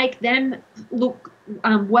trying to make them look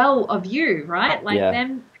well of you, right? Like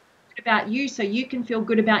them good about you so you can feel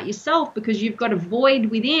good about yourself, because you've got a void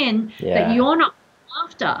within that you're not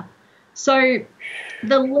after. So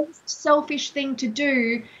the least selfish thing to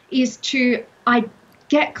do is to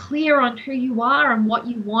get clear on who you are and what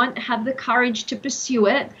you want, have the courage to pursue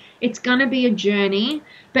it. It's going to be a journey,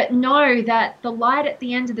 but know that the light at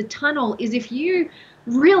the end of the tunnel is, if you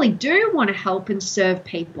really do want to help and serve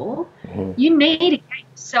people, you need to get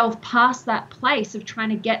yourself past that place of trying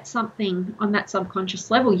to get something on that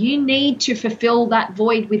subconscious level. You need to fulfill that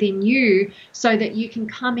void within you so that you can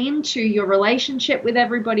come into your relationship with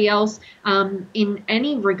everybody else, in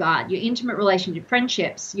any regard, your intimate relationship,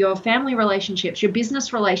 friendships, your family relationships, your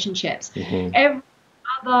business relationships, every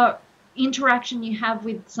other interaction you have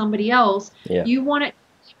with somebody else. You want it to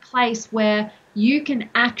be a place where you can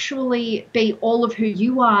actually be all of who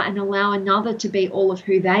you are and allow another to be all of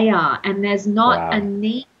who they are. And there's not a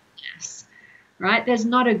neediness, right? There's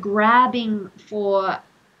not a grabbing for,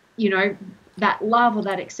 that love or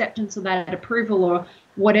that acceptance or that approval or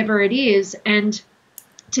whatever it is. And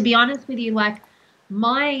to be honest with you, like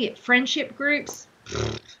my friendship groups,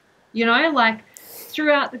 like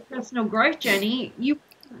throughout the personal growth journey, you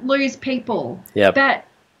lose people. But,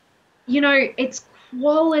 it's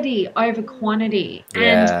quality over quantity,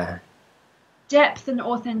 and depth and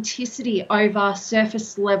authenticity over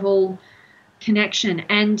surface level connection.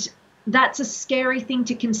 And that's a scary thing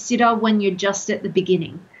to consider when you're just at the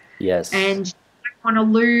beginning. And you don't want to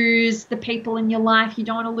lose the people in your life. You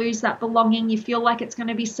don't want to lose that belonging. You feel like it's going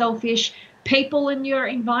to be selfish. People in your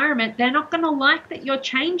environment, they're not going to like that you're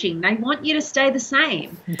changing. They want you to stay the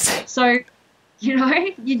same. So,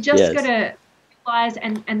 you just got to realize,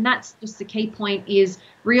 and that's just the key point, is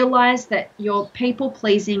realize that your people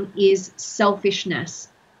pleasing is selfishness.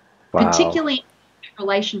 Particularly in a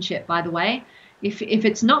relationship, by the way. If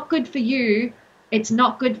it's not good for you, it's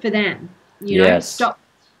not good for them. Stop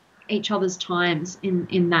each other's times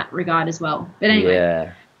in that regard as well. But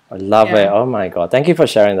anyway. I love it. Oh my God. Thank you for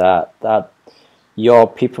sharing that. your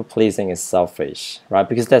people pleasing is selfish, right?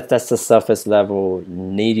 Because that's the surface level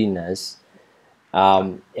neediness,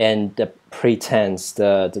 and the pretense,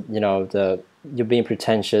 the you know, the you're being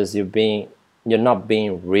pretentious, you're not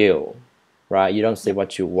being real, right? You don't say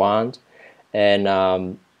what you want, and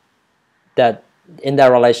that in that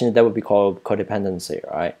relation that would be called codependency,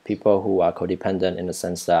 right? People who are codependent in the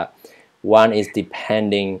sense that one is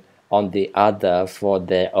depending on the other for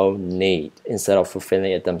their own need instead of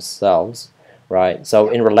fulfilling it themselves, right? So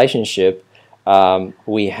in relationship,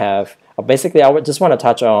 we have basically, I would just want to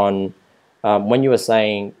touch on when you were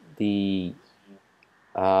saying the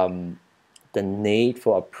need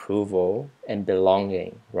for approval and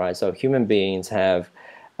belonging, right? So human beings have,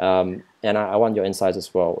 and I want your insights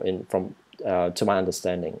as well. From to my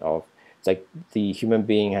understanding of, it's like the human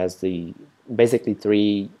being has the basically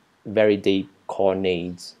three very deep core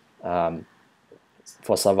needs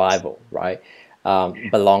for survival, right?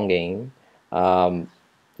 Belonging,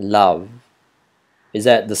 love. Is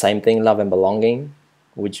that the same thing? Love and belonging?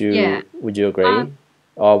 Yeah. Would you agree?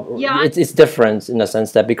 Or Yeah. it's different in the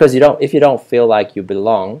sense that because if you don't feel like you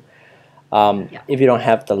belong, if you don't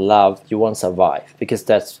have the love, you won't survive, because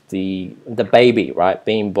that's the baby, right?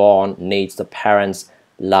 Being born needs the parents'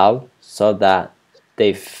 love so that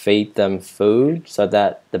they feed them food so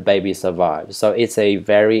that the baby survives. So it's a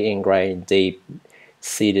very ingrained, deep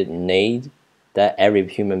seated need that every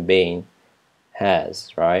human being has,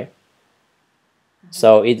 right?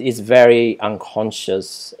 So it is very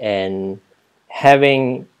unconscious, and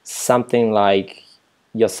having something like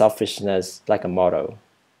your selfishness like a motto,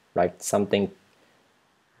 like something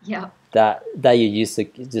Yeah. that you use to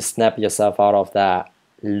just snap yourself out of that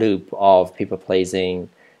loop of people pleasing,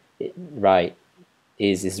 right,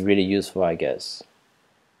 is really useful, I guess.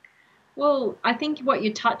 Well, I think what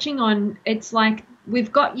you're touching on, it's like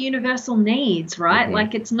we've got universal needs, right?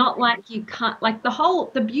 Like it's not like you can't, like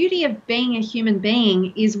the beauty of being a human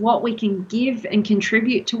being is what we can give and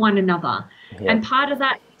contribute to one another. Yeah. And part of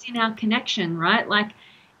that is in our connection, right? Like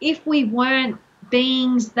if we weren't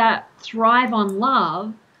beings that thrive on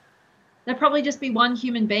love, there'd probably just be one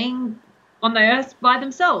human being on the earth by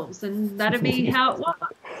themselves, and that'd be how it was.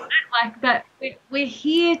 Like that, we're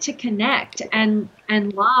here to connect and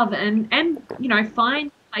love and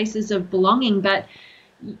find places of belonging. But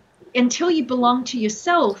until you belong to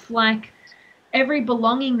yourself, like every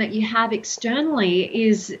belonging that you have externally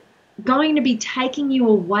is going to be taking you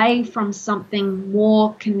away from something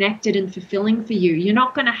more connected and fulfilling for you. You're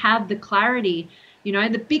not going to have the clarity.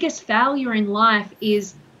 The biggest failure in life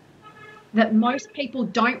is that most people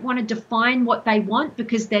don't want to define what they want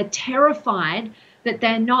because they're terrified that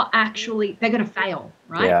they're going to fail,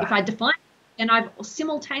 right? Yeah. If I define, then I've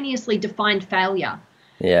simultaneously defined failure.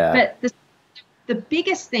 Yeah. But the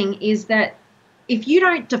biggest thing is that if you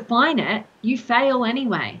don't define it, you fail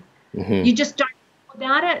anyway. You just don't know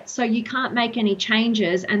about it, so you can't make any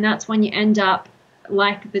changes, and that's when you end up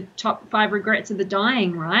like the top 5 regrets of the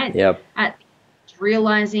dying, right? Yep. At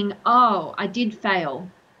realizing, oh, I did fail,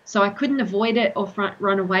 so I couldn't avoid it or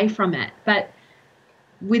run away from it. But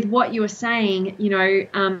with what you were saying,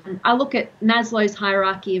 I look at Maslow's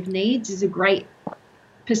hierarchy of needs is a great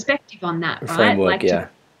perspective on that, right? Framework,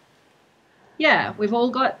 yeah. We've all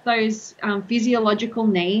got those physiological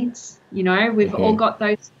needs, we've all got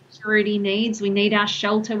those security needs. We need our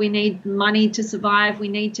shelter. We need money to survive. We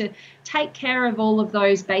need to take care of all of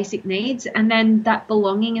those basic needs. And then that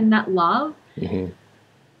belonging and that love.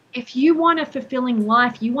 If you want a fulfilling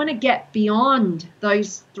life, you want to get beyond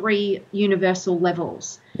those 3 universal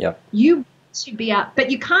levels. Yep. You should be up,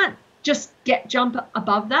 but you can't just jump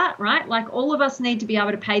above that, right? Like all of us need to be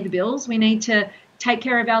able to pay the bills. We need to take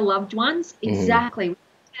care of our loved ones. Exactly.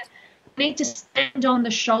 We need to stand on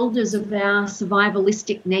the shoulders of our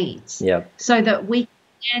survivalistic needs. Yep. So that we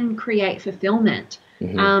can create fulfillment.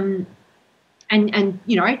 And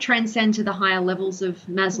transcend to the higher levels of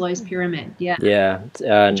Maslow's pyramid.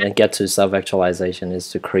 And get to self-actualization is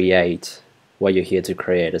to create what you're here to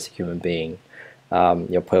create as a human being,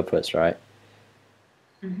 your purpose, right?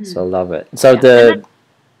 So love it. So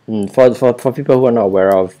for people who are not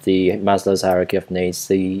aware of the Maslow's hierarchy of needs,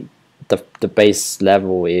 the base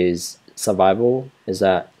level is survival. Is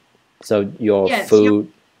that so? Your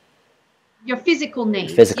food, your physical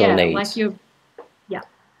needs, needs, like your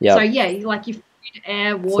Yeah. So like your food,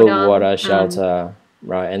 air, water, shelter,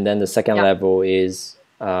 right? And then the second level is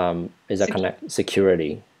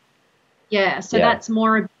security. Yeah. So that's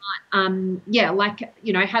more about like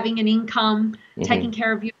having an income, taking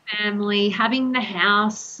care of your family, having the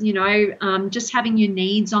house, just having your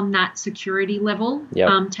needs on that security level.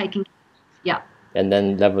 And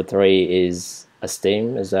then level 3 is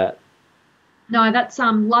esteem. Is that? No, that's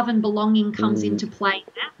love and belonging comes into play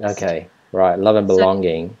next. Okay, right. Love and So,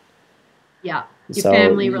 belonging. yeah, your So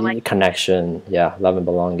family relationship connection, yeah, love and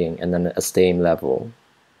belonging, and then esteem level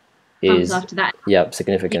comes is, after that. yeah,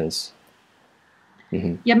 significance.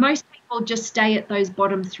 Yeah, most people just stay at those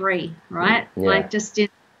bottom three, right? Yeah. Like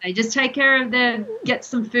they just take care of get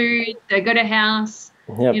some food, they go to house,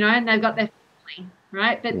 Yep. and they've got their family,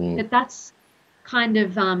 right? But that's kind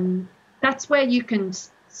of that's where you can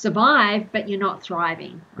survive, but you're not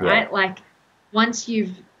thriving, right? Yeah. Like once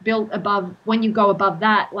you've built above, when you go above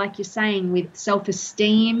that, like you're saying, with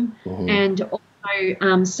self-esteem and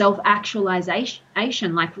also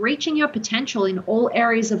self-actualization, like reaching your potential in all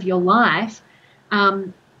areas of your life.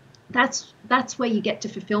 That's where you get to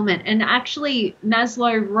fulfillment. And actually,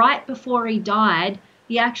 Maslow, right before he died,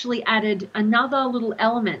 he actually added another little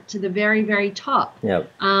element to the very, very top,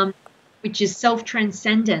 which is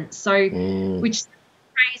self-transcendence. So, which is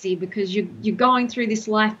crazy because you're going through this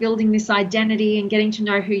life, building this identity and getting to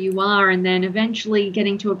know who you are, and then eventually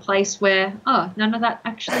getting to a place where, oh, none of that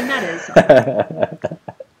actually matters.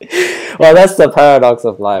 Well, that's the paradox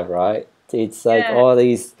of life, right? It's like all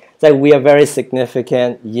these. It's like we are very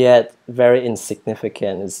significant yet very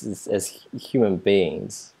insignificant as human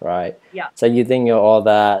beings, right? Yeah. So you think you're all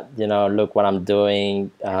that, look what I'm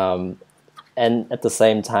doing, and at the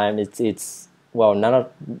same time, it's well, none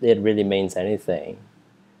of it really means anything.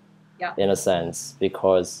 Yeah. In a sense,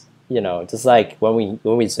 because just like when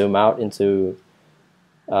we zoom out into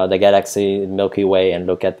the galaxy, Milky Way, and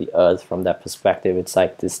look at the Earth from that perspective, it's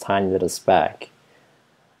like this tiny little speck.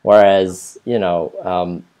 Whereas,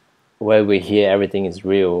 where we hear everything is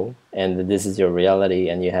real and this is your reality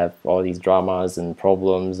and you have all these dramas and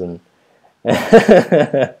problems and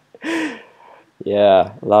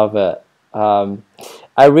yeah, love it.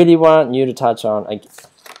 I really want you to touch on,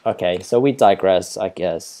 okay, so we digress, I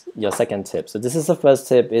guess, your second tip. So this is the first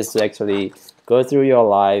tip, is to actually go through your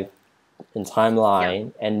life in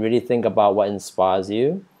timeline and really think about what inspires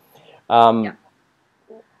you. Do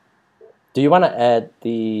you want to add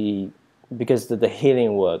because the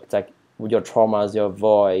healing work, it's like with your traumas, your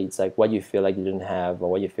voids, like what you feel like you didn't have, or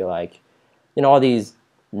what you feel like, all these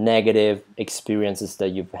negative experiences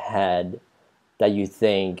that you've had that you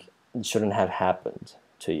think shouldn't have happened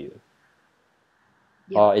to you?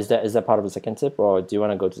 Or is that part of the second tip, or do you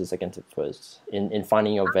want to go to the second tip first in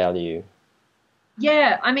finding your value?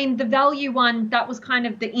 Yeah, I mean, the value one, that was kind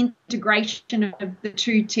of the integration of the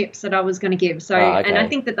two tips that I was going to give. So, okay. And I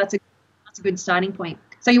think that's a good starting point.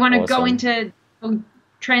 So you want to go into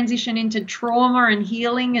transition into trauma and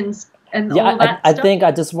healing and all that I stuff? think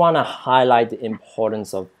I just want to highlight the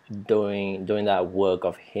importance of doing that work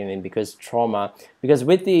of healing, because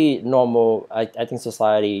with the normal, I think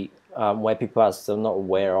society, where people are still not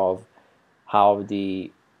aware of how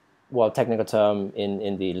technical term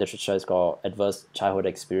in the literature is called adverse childhood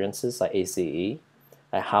experiences, like ACE,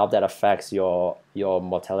 like how that affects your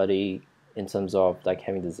mortality in terms of like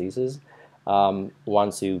having diseases.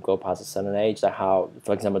 Once you go past a certain age, like how,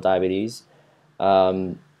 for example, diabetes,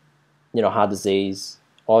 heart disease,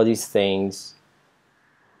 all these things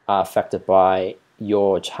are affected by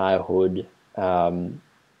your childhood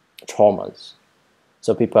traumas.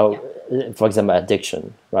 So people, for example,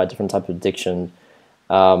 addiction, right? Different types of addiction.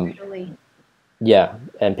 Really? Yeah,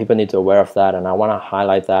 and people need to be aware of that, and I want to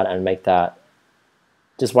highlight that and make that.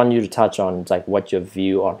 Just want you to touch on like what your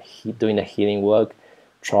view on doing the healing work,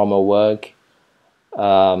 trauma work.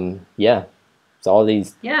 So all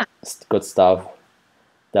these good stuff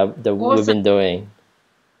that awesome. We've been doing.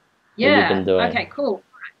 Yeah. Been doing. Okay, cool.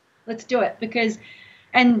 Let's do it,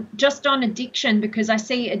 and just on addiction, because I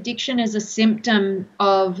see addiction as a symptom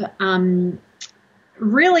of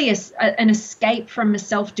really an escape from a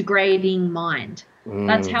self-degrading mind.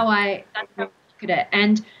 That's how I look at it.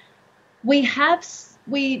 And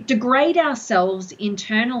we degrade ourselves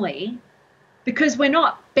internally because we're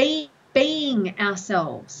not being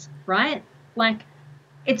ourselves, right? Like,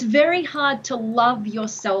 it's very hard to love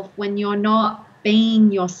yourself when you're not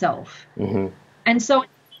being yourself. And so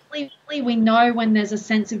we know when there's a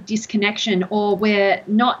sense of disconnection, or we're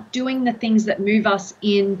not doing the things that move us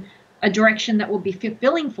in a direction that will be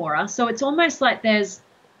fulfilling for us. So it's almost like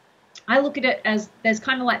I look at it as there's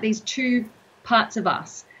kind of like these two parts of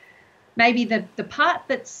us. Maybe the part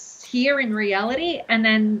that's here in reality, and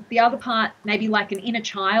then the other part, maybe like an inner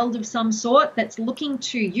child of some sort that's looking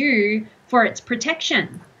to you for its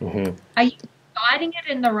protection. Are you guiding it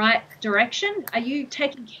in the right direction? Are you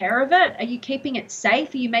taking care of it? Are you keeping it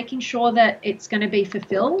safe? Are you making sure that it's going to be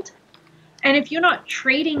fulfilled? And if you're not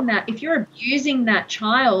treating that, if you're abusing that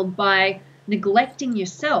child by neglecting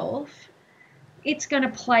yourself, it's going to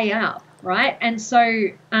play out. right? And so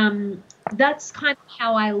that's kind of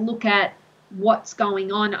how I look at what's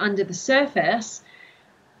going on under the surface.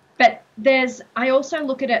 But I also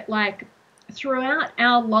look at it like throughout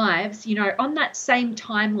our lives, you know, on that same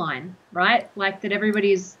timeline, right? Like that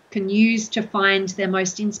everybody can use to find their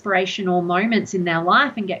most inspirational moments in their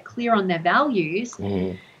life and get clear on their values.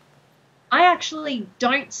 Mm-hmm. I actually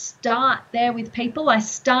don't start there with people. I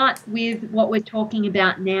start with what we're talking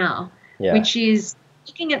about now, which is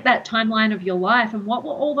looking at that timeline of your life and what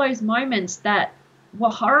were all those moments that were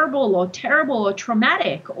horrible or terrible or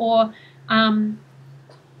traumatic or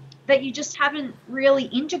that you just haven't really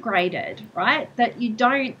integrated, right? That you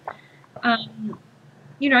don't,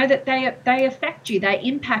 you know, that they affect you, they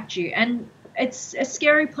impact you. And it's a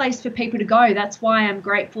scary place for people to go. That's why I'm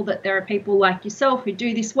grateful that there are people like yourself who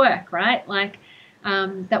do this work, right? Like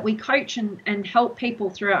that we coach and help people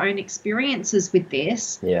through our own experiences with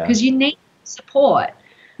this. Yeah. Because you need support.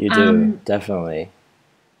 You do, definitely.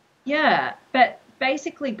 Yeah. But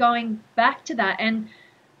basically going back to that, and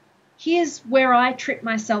here's where I tripped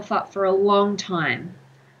myself up for a long time,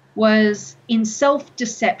 was in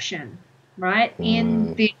self-deception, right?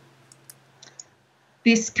 In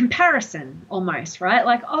this comparison almost, right?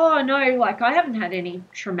 Like, oh no, like I haven't had any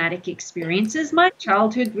traumatic experiences. My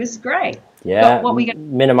childhood was great. Yeah,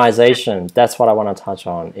 minimization. That's what I want to touch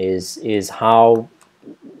on is how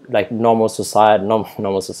like normal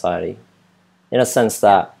society, in a sense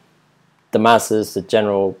that the masses, the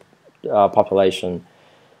general population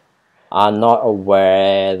are not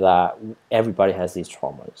aware that everybody has these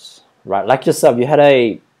traumas, right? Like yourself, you had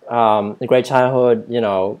a great childhood, you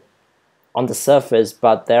know, on the surface,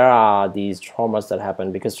 but there are these traumas that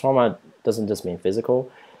happen because trauma doesn't just mean physical,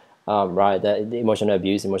 right? The emotional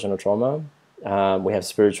abuse, emotional trauma. We have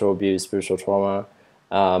spiritual abuse, spiritual trauma,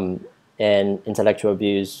 and intellectual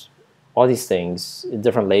abuse. All these things in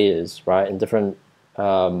different layers, right? In different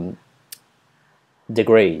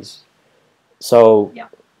degrees. So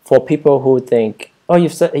for people who think, oh,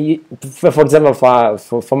 you've said, for example,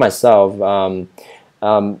 for myself,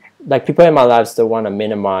 like people in my life still want to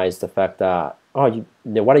minimize the fact that, oh,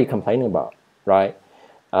 what are you complaining about, right?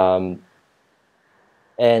 And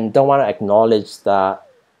don't want to acknowledge that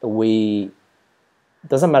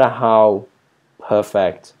doesn't matter how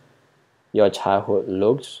perfect your childhood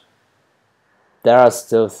looks, there are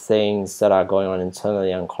still things that are going on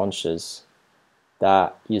internally unconscious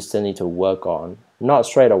that you still need to work on. Not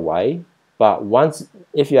straight away, but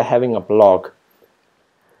if you're having a block,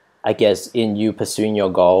 I guess, in you pursuing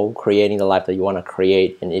your goal, creating the life that you want to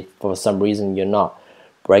create, and if for some reason you're not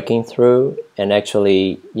breaking through and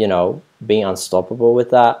actually, you know, being unstoppable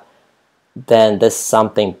with that, then there's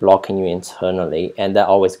something blocking you internally, and that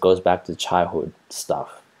always goes back to childhood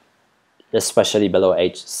stuff, especially below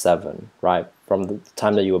age 7, right? From the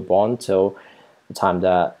time that you were born till the time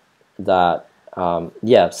that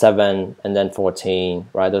 7 and then 14,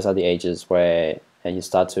 right? Those are the ages where you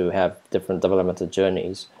start to have different developmental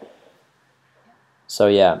journeys. So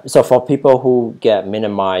yeah, so for people who get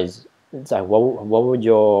minimized, it's like, what would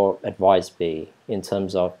your advice be in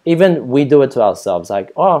terms of, even we do it to ourselves,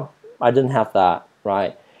 like, oh, I didn't have that,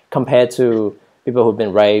 right? Compared to people who've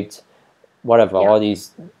been raped, whatever, all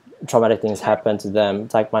these traumatic things happen to them.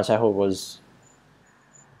 It's like my childhood was,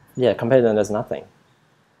 compared to them, there's nothing.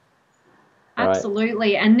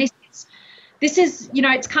 Absolutely. Right? And this is, you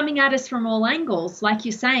know, it's coming at us from all angles, like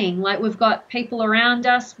you're saying. Like we've got people around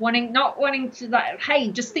us not wanting to, like,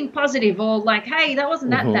 hey, just think positive, or like, hey, that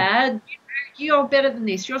wasn't that bad. You're better than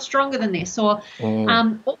this. You're stronger than this. Or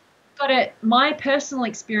my personal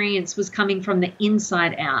experience was coming from the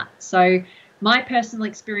inside out. So my personal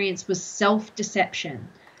experience was self-deception.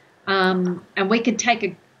 And we could take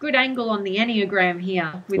a good angle on the Enneagram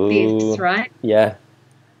here with this, right? Yeah.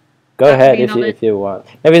 Go ahead if you want.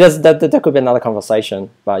 Maybe that could be another conversation,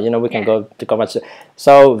 but you know we can go much.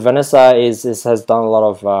 So Vanessa has done a lot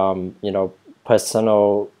of you know,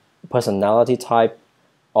 personality type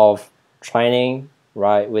of training,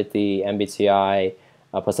 right, with the MBTI,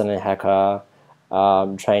 personality hacker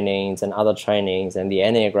trainings and other trainings, and the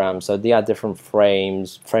Enneagram. So there are different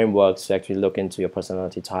frameworks to actually look into your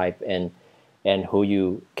personality type and who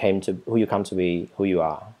you come to be, who you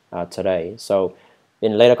are today. So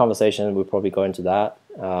in later conversation, we'll probably go into that.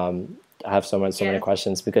 I have so many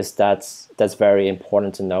questions, because that's very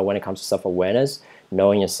important to know when it comes to self-awareness,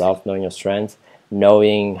 knowing yourself, knowing your strength,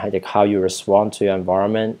 knowing how you respond to your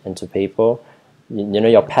environment and to people, you know,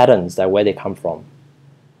 your patterns, that where they come from.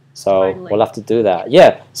 So we'll have to do that.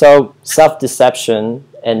 Yeah. So self-deception,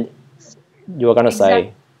 and you were gonna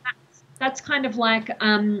say. that's kind of like,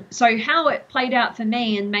 so how it played out for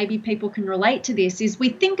me, and maybe people can relate to this, is we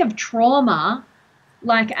think of trauma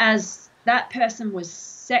like as that person was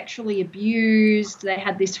sexually abused, they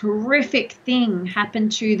had this horrific thing happen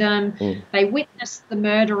to them, they witnessed the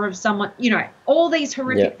murder of someone, you know, all these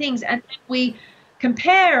horrific things. And then we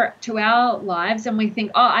compare it to our lives and we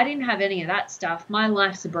think, oh, I didn't have any of that stuff. My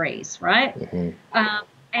life's a breeze, right?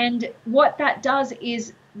 And what that does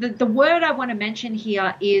is, the word I want to mention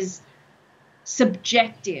here is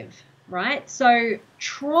subjective, right? So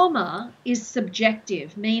trauma is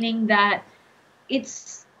subjective, meaning that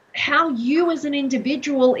it's how you as an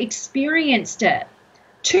individual experienced it.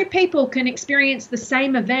 Two people can experience the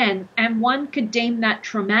same event, and one could deem that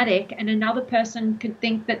traumatic, and another person could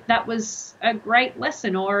think that that was a great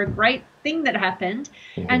lesson or a great thing that happened.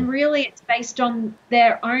 And really it's based on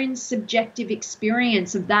their own subjective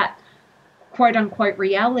experience of that quote unquote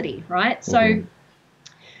reality, right?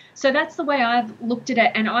 So that's the way I've looked at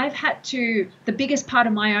it. And I've had to, the biggest part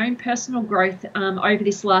of my own personal growth over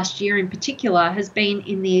this last year in particular has been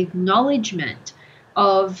in the acknowledgement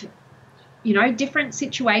of, you know, different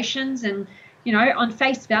situations, and, you know, on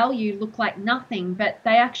face value look like nothing, but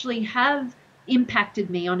they actually have impacted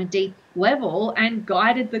me on a deep level and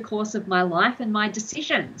guided the course of my life and my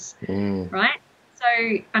decisions, right?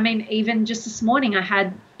 So, I mean, even just this morning I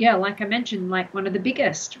had, like I mentioned, like one of the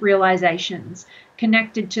biggest realizations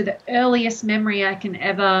connected to the earliest memory I can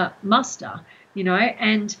ever muster, you know,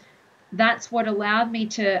 and that's what allowed me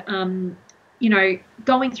to, you know,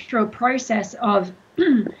 going through a process of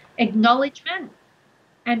acknowledgement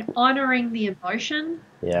and honoring the emotion.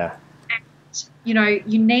 And, you know,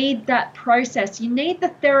 you need that process. You need the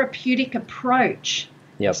therapeutic approach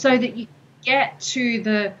so that you get to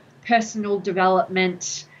the personal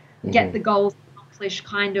development, get the goals accomplished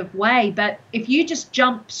kind of way. But if you just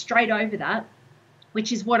jump straight over that,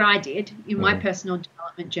 which is what I did in my personal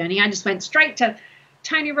development journey, I just went straight to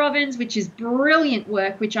Tony Robbins, which is brilliant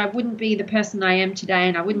work, which I wouldn't be the person I am today,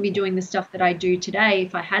 and I wouldn't be doing the stuff that I do today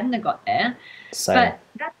if I hadn't have got there. But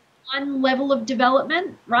that's one level of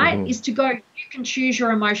development, right, is to go, you can choose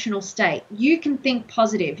your emotional state. You can think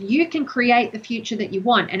positive. You can create the future that you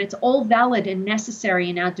want, and it's all valid and necessary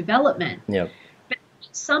in our development. But at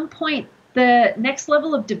some point, the next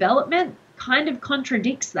level of development kind of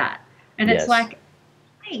contradicts that. And it's like,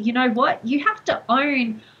 hey, you know what? You have to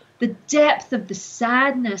own the depth of the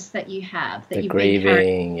sadness that you have, that you've been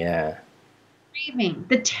carrying. Grieving,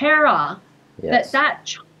 the terror that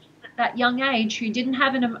child at that young age who didn't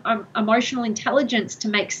have an emotional intelligence to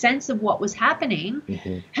make sense of what was happening,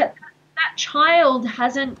 that child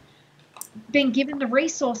hasn't been given the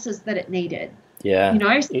resources that it needed. You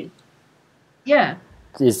know?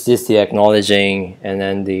 It's just the acknowledging and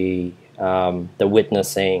then the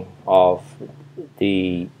witnessing of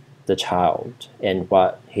the child and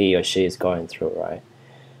what he or she is going through, right?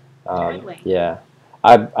 When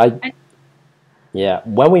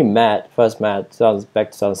we first met,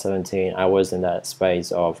 back 2017, I was in that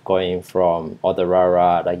space of going from all the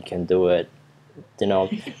rah-rah, like you can do it, you know,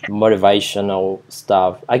 motivational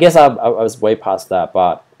stuff. I guess I was way past that,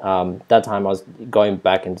 but that time I was going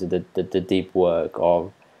back into the deep work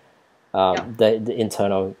of the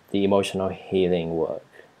internal, the emotional healing work.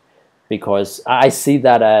 Because I see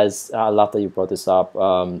that as, I love that you brought this up,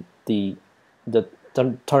 the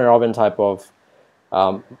Tony Robbins type of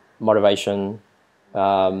motivation,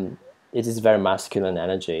 it is very masculine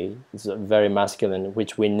energy. It's very masculine,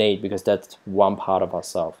 which we need because that's one part of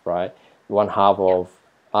ourselves, right? One half of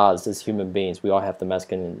us as human beings, we all have the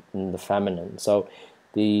masculine and the feminine. So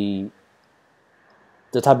the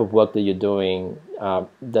type of work that you're doing,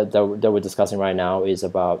 that we're discussing right now, is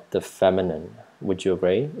about the feminine. Would you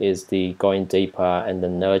agree? Is the going deeper and the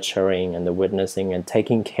nurturing and the witnessing and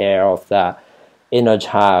taking care of that inner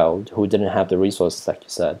child who didn't have the resources, like you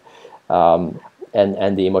said, and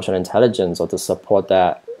the emotional intelligence or the support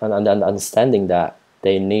that and understanding that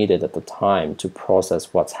they needed at the time to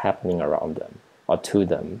process what's happening around them or to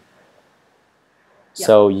them.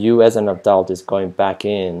 So you as an adult is going back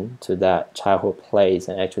in to that childhood place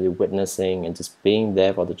and actually witnessing and just being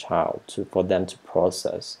there for the child, for them to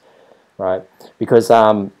process. Right, because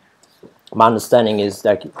my understanding is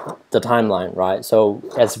like the timeline, right? So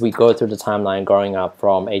as we go through the timeline, growing up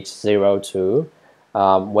from age 0 to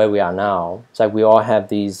where we are now, it's like we all have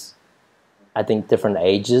these, I think, different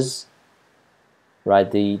ages,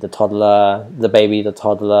 right? The toddler, the baby, the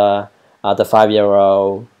toddler, the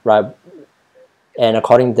 5-year-old, right? And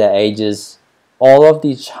according to their ages, all of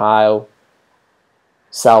these child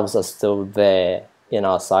selves are still there in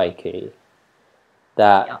our psyche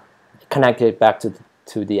that connected back to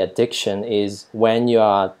to the addiction is when you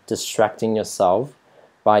are distracting yourself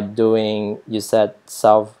by doing, you said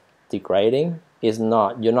self-degrading, is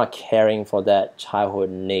not, you're not caring for that childhood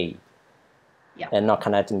need. Yeah. And not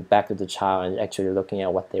connecting back to the child and actually looking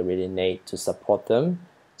at what they really need to support them.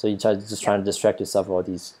 So you just trying to distract yourself with all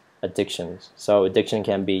these addictions. So addiction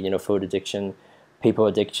can be, you know, food addiction, people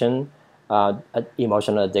addiction,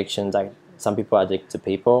 emotional addictions. Like some people are addicted to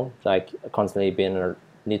people, like constantly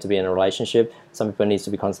need to be in a relationship. Some people need to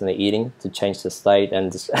be constantly eating to change the state.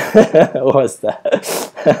 And just what was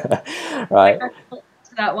that? Right.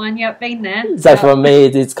 That one, yep, been there. So for me,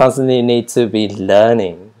 it's constantly need to be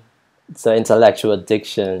learning. So intellectual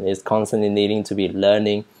addiction is constantly needing to be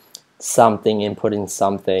learning something, inputting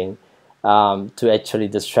something, to actually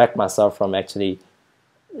distract myself from actually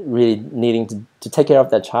really needing to take care of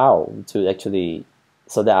that child, to actually,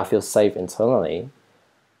 so that I feel safe internally,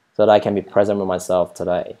 so that I can be present with myself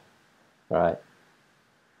today, right?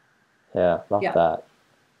 Yeah, love that.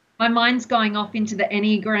 My mind's going off into the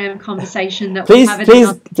Enneagram conversation that please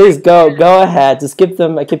go ahead. Just give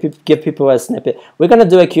people a snippet. We're gonna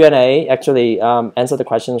do a Q&A, actually, answer the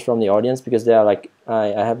questions from the audience, because they are like, I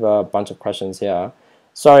have a bunch of questions here.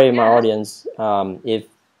 Sorry, my audience, if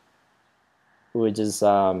we just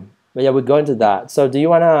but yeah, we're going to that. So do you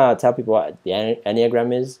want to tell people what the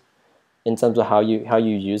Enneagram is, in terms of how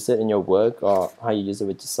you use it in your work, or how you use it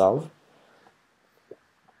with yourself?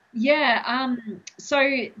 Yeah, so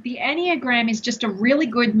the Enneagram is just a really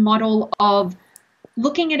good model of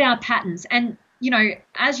looking at our patterns. And, you know,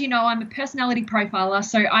 as you know, I'm a personality profiler,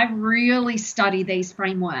 so I really study these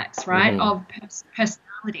frameworks, right, of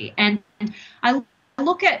personality. And I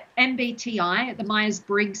look at MBTI, the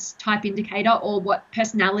Myers-Briggs type indicator, or what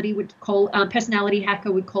personality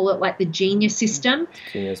hacker would call it, like the genius system.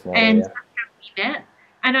 Genius model, and we met.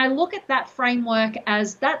 And I look at that framework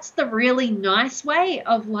as that's the really nice way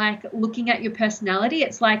of like looking at your personality.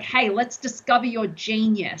 It's like, hey, let's discover your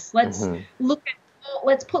genius. Let's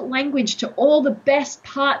let's put language to all the best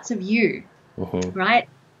parts of you, right?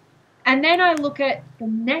 And then I look at the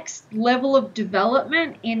next level of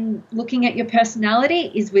development in looking at your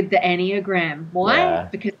personality is with the Enneagram. Why? Yeah.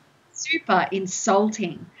 Because it's super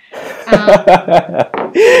insulting.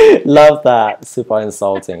 Love that. Super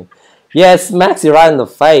insulting. Yeah, it smacks you right in the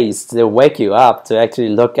face to wake you up to actually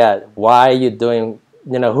look at why you're doing,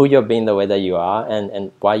 you know, who you're being the way that you are,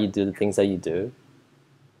 and why you do the things that you do.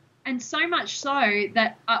 And so much so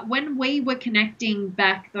that when we were connecting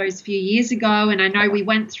back those few years ago, and I know we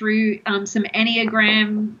went through some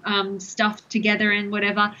Enneagram stuff together and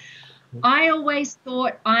whatever, I always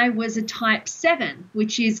thought I was a type 7,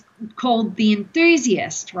 which is called the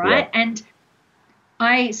enthusiast, right? Yeah. And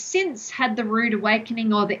I since had the rude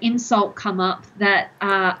awakening, or the insult come up, that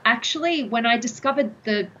actually when I discovered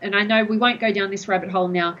and I know we won't go down this rabbit hole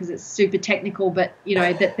now because it's super technical, but you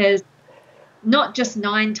know that there's not just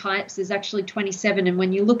 9 types, there's actually 27. And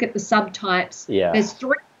when you look at the subtypes, there's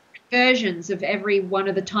 3 versions of every one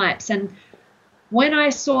of the types. And when I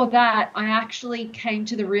saw that, I actually came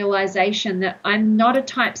to the realization that I'm not a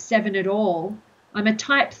type 7 at all. I'm a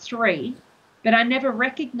type 3. But I never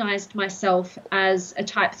recognized myself as a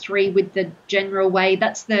type 3 with the general way.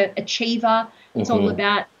 That's the achiever. It's all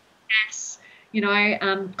about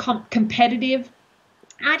competitive.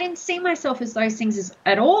 I didn't see myself as those things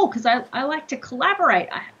at all, because I like to collaborate.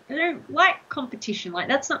 I don't like competition. Like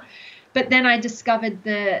that's not. But then I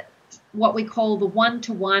discovered what we call the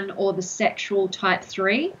one-to-one, or the sexual type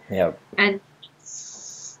 3. Yep. And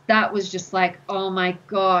that was just like, oh my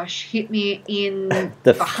gosh, hit me in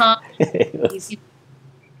the heart,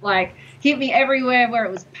 like hit me everywhere where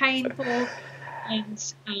it was painful.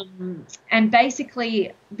 And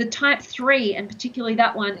basically the type 3, and particularly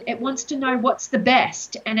that one, it wants to know what's the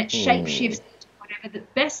best, and it shapeshifts to whatever the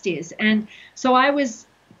best is. And so I was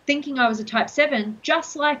thinking I was a type 7,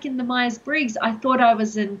 just like in the Myers-Briggs, I thought I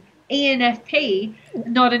was an ENFP,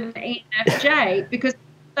 not an ENFJ, because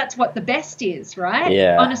that's what the best is, right?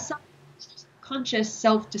 Yeah. On a subconscious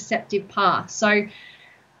self-deceptive path. So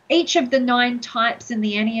each of the 9 types in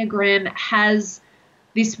the Enneagram has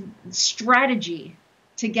this strategy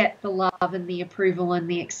to get the love and the approval and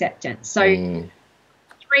the acceptance. So 3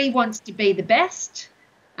 wants to be the best.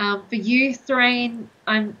 For you, Thurein,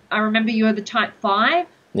 I remember you are the type 5,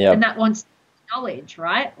 and that wants knowledge,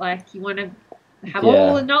 right? Like you want to have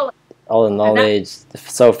all the knowledge. All the knowledge,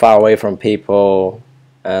 so far away from people.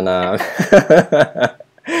 And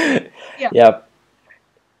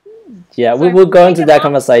we will go into that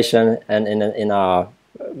conversation, and in our,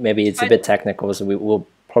 maybe it's a bit technical, so we will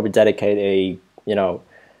probably dedicate a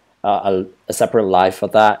separate live for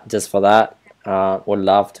that, just for that. Would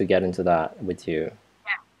love to get into that with you.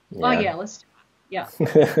 Oh Yeah. yeah, let's do it. Yeah.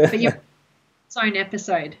 But you're its own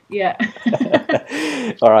episode. Yeah.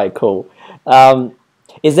 All right, cool.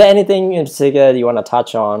 Is there anything in particular you want to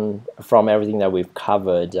touch on from everything that we've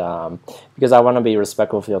covered? Because I want to be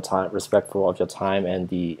respectful of your time and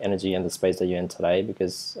the energy and the space that you're in today,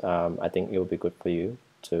 because I think it would be good for you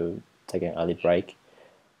to take an early break.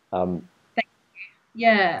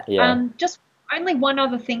 Yeah. Yeah. Just only one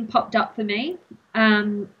other thing popped up for me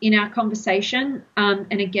in our conversation.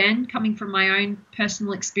 And again, coming from my own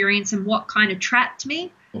personal experience and what kind of trapped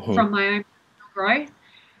me from my own growth.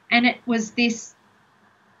 And it was this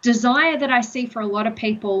desire that I see for a lot of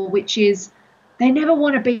people, which is they never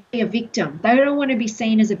want to be a victim. They don't want to be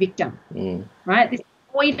seen as a victim, right? This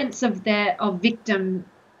avoidance of victim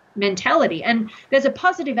mentality. And there's a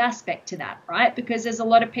positive aspect to that, right? Because there's a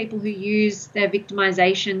lot of people who use their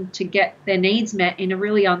victimization to get their needs met in a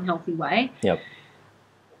really unhealthy way. Yep.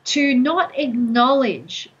 To not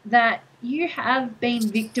acknowledge that you have been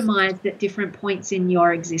victimized at different points in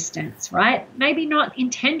your existence, right? Maybe not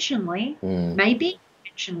intentionally, maybe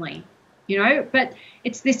intentionally, but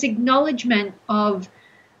it's this acknowledgement of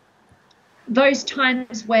those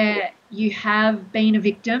times where you have been a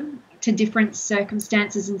victim to different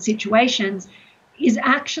circumstances and situations is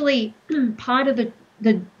actually part of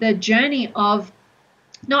the journey of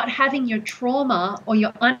not having your trauma or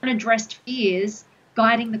your unaddressed fears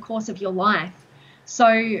guiding the course of your life.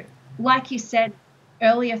 So like you said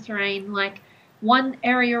earlier, Thurein, like one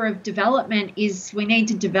area of development is we need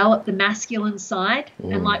to develop the masculine side.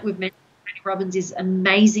 And like we've mentioned, Tony Robbins is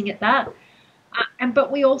amazing at that.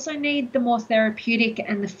 But we also need the more therapeutic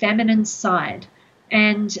and the feminine side.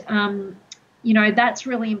 And, that's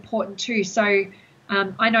really important too. So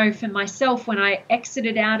I know for myself, when I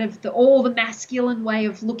exited out of all the masculine way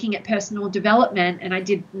of looking at personal development, and I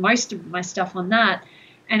did most of my stuff on that,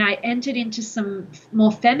 and I entered into some more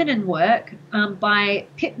feminine work by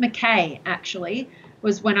Pip McKay, actually,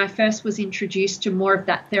 was when I first was introduced to more of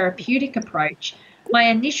that therapeutic approach. My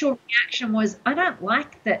initial reaction was, I don't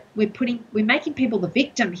like that we're making people the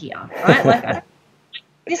victim here, right? Like,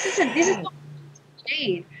 this is what we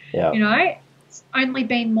need. Yeah. It's only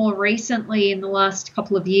been more recently in the last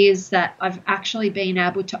couple of years that I've actually been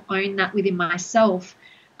able to own that within myself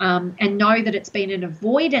and know that it's been an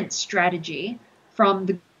avoidance strategy from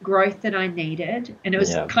the growth that I needed. And it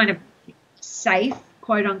was kind of safe,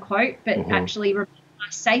 quote unquote, but actually my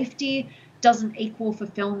safety doesn't equal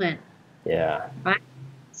fulfillment. Yeah. Right?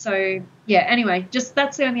 So, anyway, just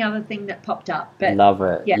that's the only other thing that popped up. But love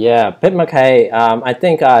it. Yeah. Pip McKay, I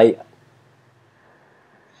think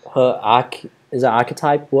is it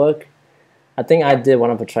archetype work? I think I did one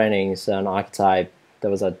of the trainings on archetype.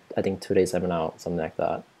 There was I think 2-day seminar, something like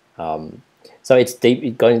that. So it's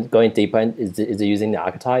deep, going deeper. Is it using the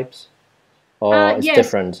archetypes, or it's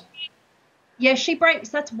different? Yeah, she breaks.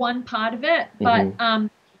 That's one part of it. But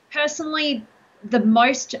personally, the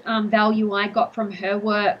most value I got from her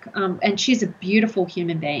work, and she's a beautiful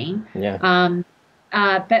human being. Yeah.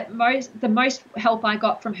 But the most help I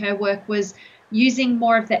got from her work was using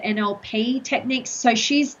more of the NLP techniques. So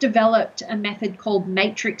she's developed a method called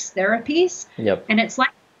matrix therapies. Yep. And it's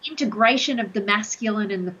like integration of the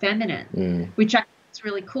masculine and the feminine, which I think is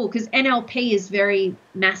really cool because NLP is very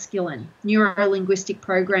masculine, neuro-linguistic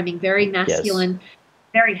programming, very masculine,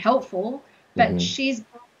 very helpful. But she's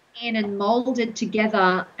brought in and molded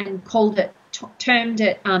together and termed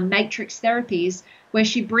it matrix therapies, where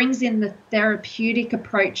she brings in the therapeutic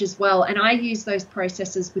approach as well. And I use those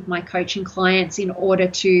processes with my coaching clients in order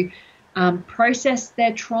to process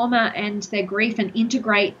their trauma and their grief and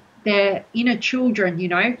integrate their inner children,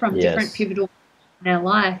 from different pivotal in their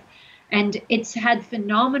life. And it's had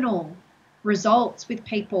phenomenal results with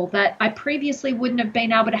people that I previously wouldn't have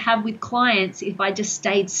been able to have with clients if I just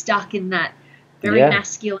stayed stuck in that very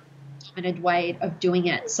masculine, dominant way of doing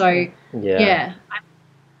it. So,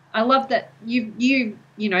 I love that you've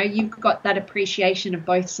got that appreciation of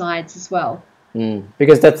both sides as well.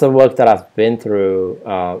 Because that's the work that I've been through,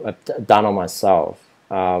 I've done on myself.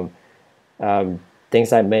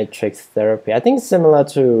 Things like matrix therapy, I think similar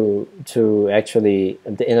to actually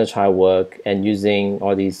the inner child work and using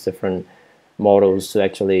all these different models to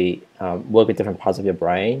actually work with different parts of your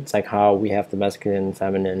brain. It's like how we have the masculine,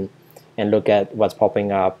 feminine, and look at what's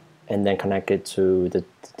popping up and then connect it to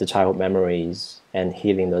the childhood memories and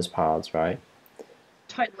healing those parts, right?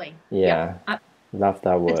 Totally. Yeah. Love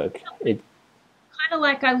that work. It kind of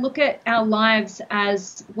like I look at our lives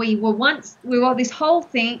as we were this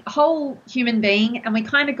whole human being, and we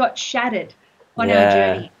kind of got shattered on our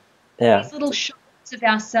journey. Yeah. These little shards of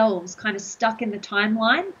ourselves kind of stuck in the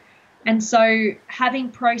timeline. And so having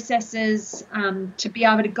processes to be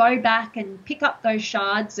able to go back and pick up those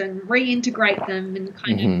shards and reintegrate them and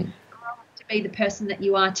kind of grow up to be the person that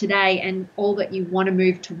you are today and all that you want to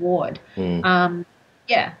move toward.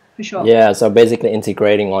 Yeah, for sure. Yeah, so basically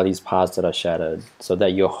integrating all these parts that are shattered so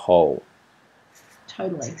that you're whole.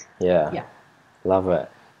 Totally. Yeah. Love it.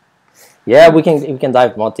 Yeah, we can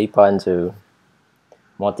dive deeper into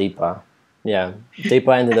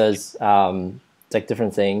those like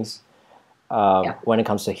different things. When it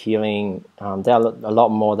comes to healing, there are a lot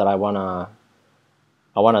more that I wanna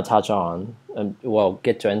touch on and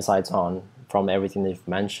get your insights on from everything that you've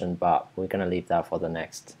mentioned, but we're gonna leave that for the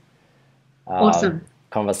next awesome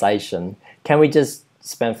conversation. Can we just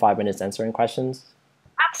spend 5 minutes answering questions?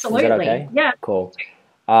 Absolutely. Is that okay? Yeah. Cool.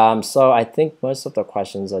 So I think most of the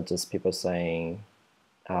questions are just people saying,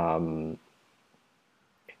 so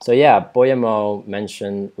yeah, Boyamo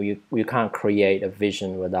mentioned you can't create a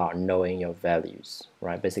vision without knowing your values,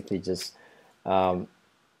 right? Basically just her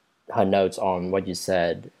notes on what you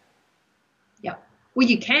said. Yeah. Well,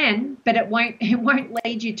 you can, but it won't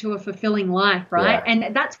lead you to a fulfilling life, right? Yeah.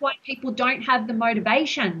 And that's why people don't have the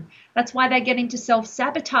motivation. That's why they get into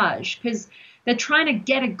self-sabotage, because they're trying to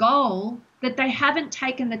get a goal that they haven't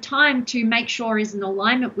taken the time to make sure is in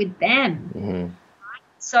alignment with them.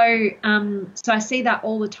 So I see that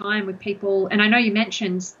all the time with people. And I know you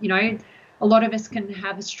mentioned, a lot of us can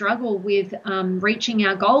have a struggle with reaching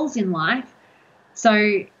our goals in life.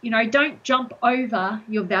 So, don't jump over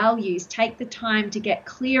your values. Take the time to get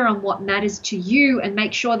clear on what matters to you and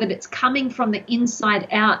make sure that it's coming from the inside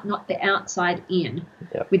out, not the outside in,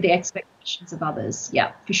 with the expectations of others.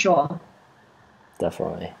 Yeah, for sure.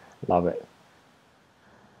 Definitely. Love it.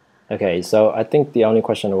 Okay, so I think the only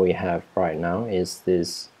question we have right now is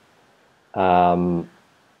this. Maybe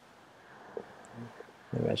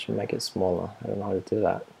I should make it smaller. I don't know how to do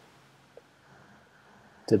that.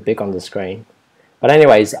 Too big on the screen. But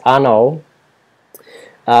anyways, Arnold,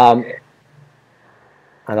 I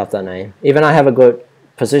love that name. Even I have a good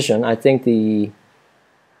position, I think the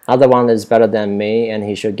other one is better than me and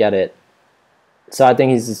he should get it. So I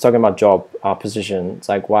think he's talking about job position. It's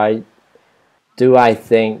like, why do I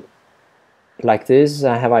think like this?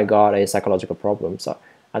 Have I got a psychological problem? So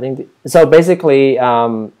I think so basically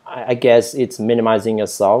I guess it's minimizing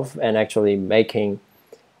yourself and actually making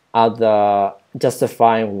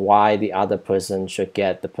justifying why the other person should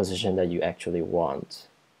get the position that you actually want.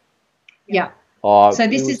 Yeah. Or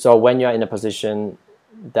so when you're in a position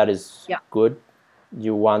that is good,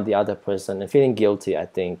 you want the other person, and feeling guilty, I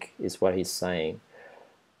think, is what he's saying.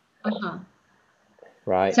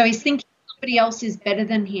 Right. So he's thinking somebody else is better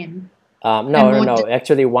than him. No.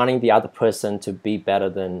 Actually, wanting the other person to be better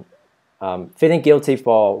than, feeling guilty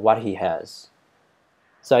for what he has.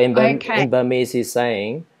 So in Burmese, he's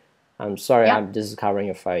saying, "I'm sorry, I'm just covering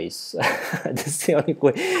your face." That's the only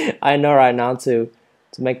way I know right now to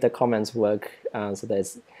make the comments work. So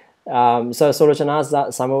there's, so solution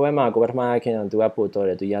somewhere ma go ma can do up to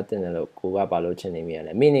do yatin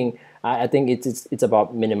meaning I think it's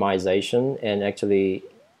about minimization and actually.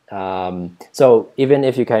 So even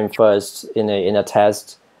if you came first in a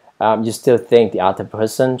test, you still think the other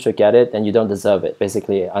person should get it, and you don't deserve it.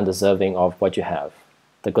 Basically, undeserving of what you have,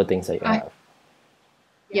 the good things that you have.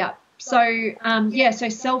 Yeah. So so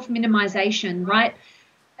self-minimization, right?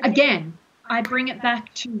 Again, I bring it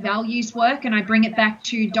back to values work, and I bring it back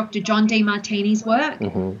to Dr. John Demartini's work.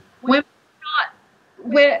 When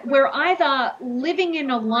we're either living in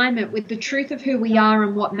alignment with the truth of who we are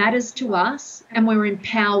and what matters to us, and we're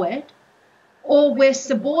empowered, or we're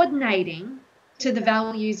subordinating to the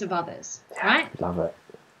values of others, right? Love it.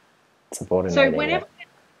 Subordinating. So whenever we're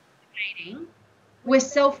subordinating, we're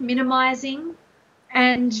self-minimizing,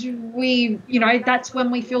 and that's when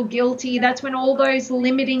we feel guilty. That's when all those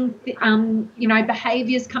limiting,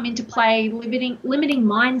 behaviors come into play, limiting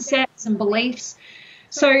mindsets and beliefs.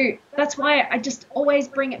 So that's why I just always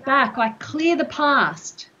bring it back. Like, clear the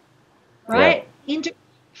past, right? Integrate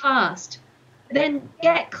the past. Then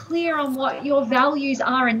get clear on what your values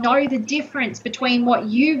are and know the difference between what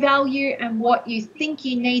you value and what you think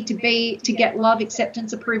you need to be to get love,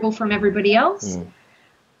 acceptance, approval from everybody else. And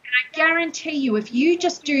I guarantee you, if you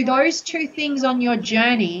just do those two things on your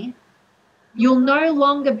journey, you'll no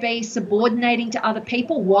longer be subordinating to other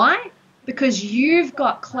people. Why? Because you've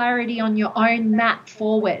got clarity on your own map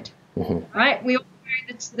forward, right? We all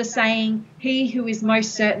know the saying, he who is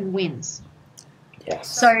most certain wins. Yes.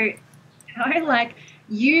 So,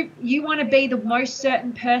 you want to be the most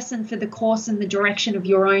certain person for the course and the direction of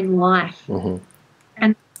your own life.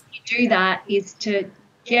 And you do that is to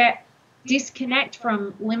get disconnect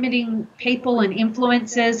from limiting people and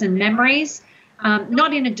influences and memories,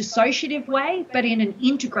 not in a dissociative way, but in an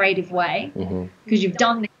integrative way, because you've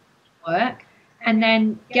done the work, and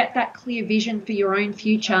then get that clear vision for your own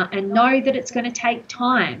future and know that it's going to take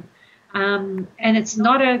time. And it's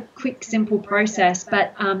not a quick, simple process,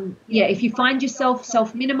 but yeah, if you find yourself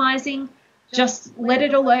self-minimizing, just let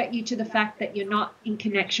it alert you to the fact that you're not in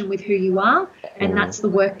connection with who you are, and that's the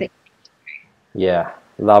work that you do. Yeah,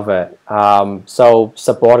 love it. So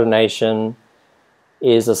subordination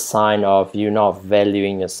is a sign of you not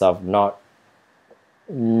valuing yourself, not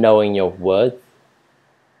knowing your worth,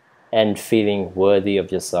 and feeling worthy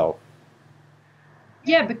of yourself.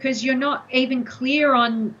 Yeah, because you're not even clear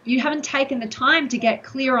on, you haven't taken the time to get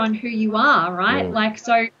clear on who you are, right? Like,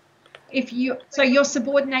 so you're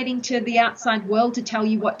subordinating to the outside world to tell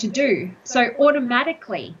you what to do. So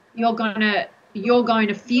automatically you're going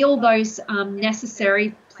to feel those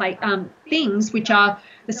necessary things, which are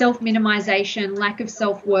the self-minimization, lack of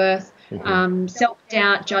self-worth,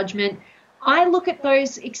 self-doubt, judgment. I look at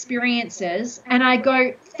those experiences and I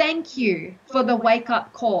go, thank you for the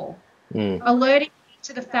wake-up call, alerting me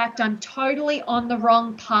to the fact I'm totally on the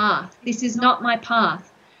wrong path. This is not my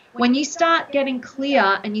path. When you start getting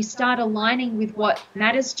clear and you start aligning with what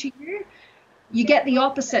matters to you, you get the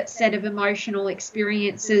opposite set of emotional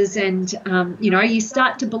experiences, and you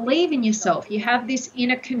start to believe in yourself. You have this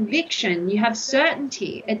inner conviction. You have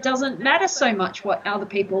certainty. It doesn't matter so much what other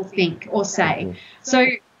people think or say. So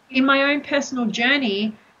in my own personal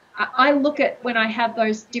journey, I look at when I have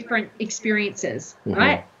those different experiences,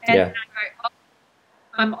 right? And I go, oh,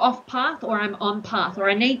 I'm off path, or I'm on path, or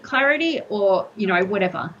I need clarity, or,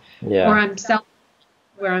 whatever. Yeah. Or I'm self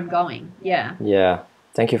where I'm going. Yeah. Yeah.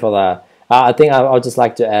 Thank you for that. I think I would just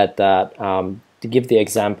like to add that to give the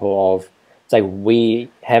example of, it's like we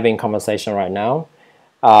having conversation right now,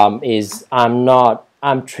 is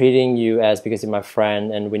I'm treating you as, because you're my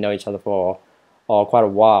friend and we know each other for quite a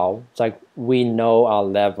while. It's like we know our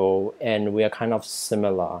level and we are kind of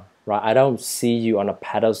similar, right? I don't see you on a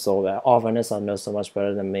pedestal that, oh, Vanessa knows so much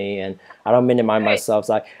better than me, and I don't minimize myself. It's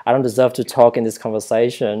like I don't deserve to talk in this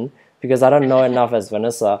conversation because I don't know enough as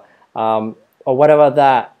Vanessa, or whatever.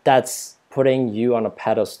 That's putting you on a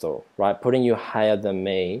pedestal, right? Putting you higher than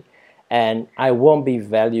me, and I won't be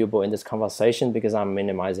valuable in this conversation because I'm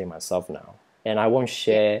minimizing myself now, and I won't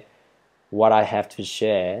share what I have to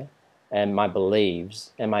share and my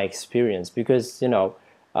beliefs and my experience, because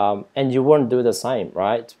and you won't do the same,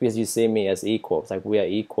 right? Because you see me as equal. It's like we are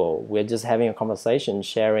equal. We're just having a conversation,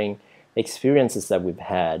 sharing experiences that we've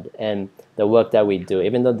had and the work that we do.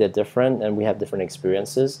 Even though they're different and we have different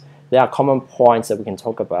experiences, there are common points that we can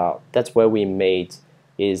talk about. That's where we meet,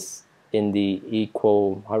 is in the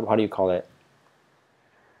equal, how do you call it?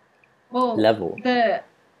 Well, level.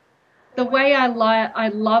 The way I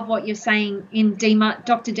love what you're saying in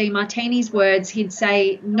Dr. DeMartini's words, he'd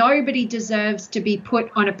say, nobody deserves to be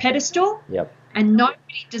put on a pedestal, and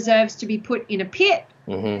nobody deserves to be put in a pit,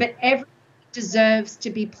 but everyone deserves to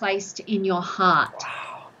be placed in your heart,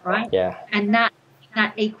 right? Yeah. And that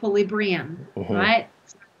equilibrium, right?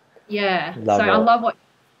 Yeah. I love what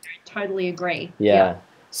you totally agree. Yeah.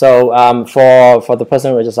 So for the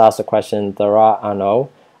person who just asked the question,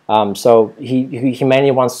 so he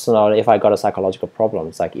mainly wants to know if I got a psychological problem.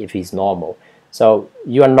 It's like if he's normal. So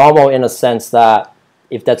you are normal in a sense that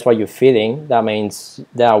if that's what you're feeling, that means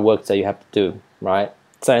there are work that you have to do, right?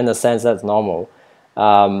 So in a sense, that's normal.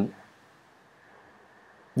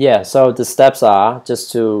 Yeah. So the steps are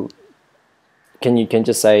just to, can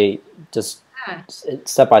just say just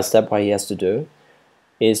step by step what he has to do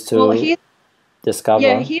is to discover.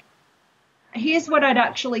 Yeah. Here's what I'd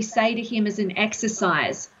actually say to him as an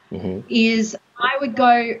exercise. Is I would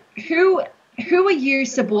go, who are you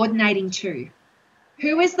subordinating to?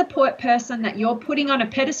 Who is the person that you're putting on a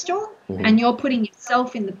pedestal and you're putting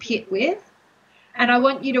yourself in the pit with? And I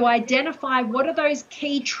want you to identify what are those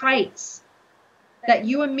key traits that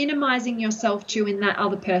you are minimizing yourself to in that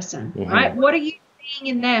other person, right? What are you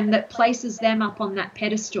seeing in them that places them up on that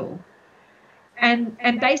pedestal? And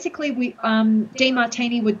basically,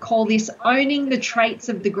 DeMartini would call this owning the traits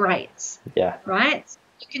of the greats. Yeah. Right?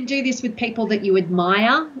 You can do this with people that you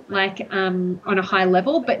admire, like on a high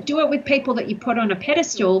level, but do it with people that you put on a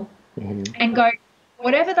pedestal and go,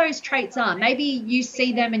 whatever those traits are, maybe you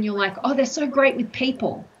see them and you're like, oh, they're so great with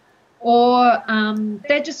people. Or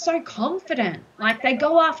they're just so confident, like they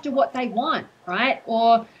go after what they want, right?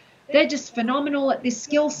 Or they're just phenomenal at this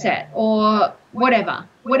skill set, or whatever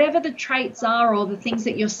the traits are, or the things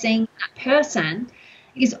that you're seeing in that person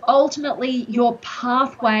is ultimately your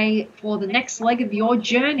pathway for the next leg of your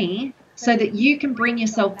journey so that you can bring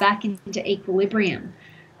yourself back into equilibrium,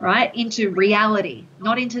 right? Into reality,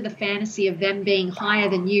 not into the fantasy of them being higher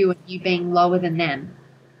than you and you being lower than them.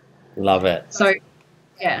 Love it. So,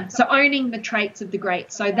 yeah. So owning the traits of the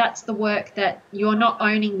great. So that's the work that you're not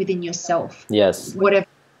owning within yourself. Yes. Whatever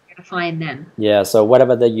you identify in them. Yeah. So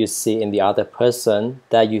whatever that you see in the other person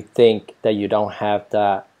that you think that you don't have,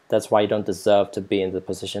 that's why you don't deserve to be in the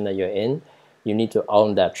position that you're in. You need to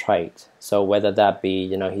own that trait. So whether that be,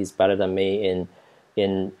 you know, he's better than me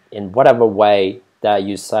in whatever way that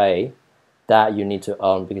you say, that you need to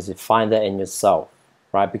own, because you find that in yourself,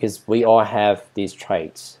 right? Because we all have these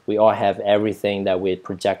traits. We all have everything that we're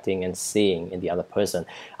projecting and seeing in the other person.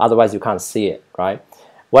 Otherwise, you can't see it, right?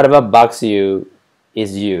 Whatever bugs you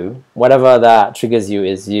is you. Whatever that triggers you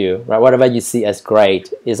is you, right? Whatever you see as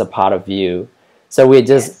great is a part of you. So we're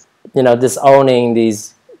just, you know, disowning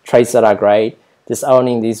these traits that are great,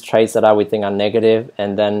 disowning these traits that we think are negative,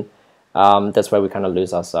 and then that's where we kind of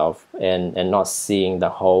lose ourselves and not seeing the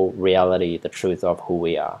whole reality, the truth of who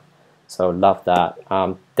we are. So love that.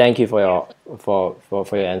 Thank you for your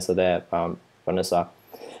answer there, Vanessa,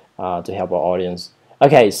 to help our audience.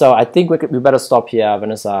 Okay, so I think we better stop here,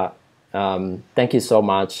 Vanessa. Thank you so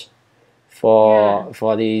much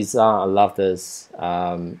for these. I love this.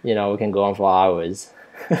 You know, we can go on for hours.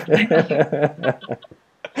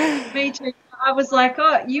 Me too. I was like,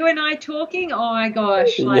 oh, you and I talking? Oh my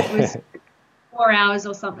gosh, like it was 4 hours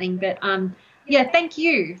or something. But yeah, thank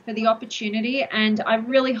you for the opportunity, and I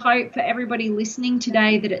really hope for everybody listening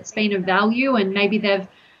today that it's been of value, and maybe they've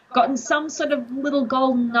gotten some sort of little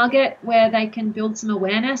golden nugget where they can build some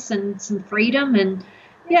awareness and some freedom. And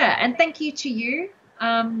yeah, and thank you to you.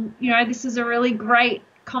 You know, this is a really great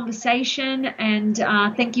conversation, and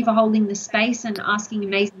thank you for holding the space and asking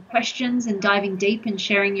amazing questions and diving deep and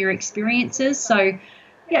sharing your experiences. So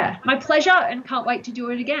yeah, my pleasure, and can't wait to do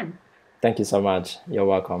it again. Thank you so much. You're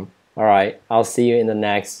welcome. All right, I'll see you in the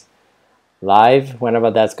next live,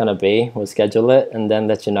 whenever that's gonna be. We'll schedule it and then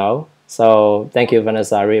let you know. So thank you,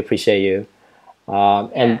 Vanessa. I really appreciate you,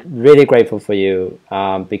 and really grateful for you,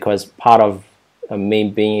 because part of me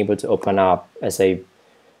being able to open up as a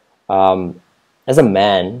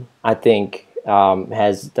man, I think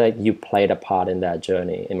has that you played a part in that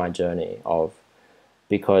journey, in my journey of,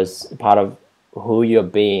 because part of who you're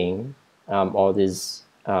being, all this,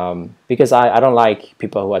 because I don't like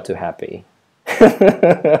people who are too happy. Do you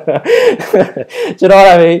know what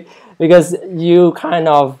I mean? Because you kind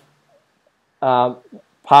of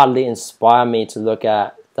partly inspire me to look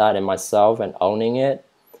at that in myself and owning it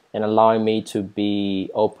and allowing me to be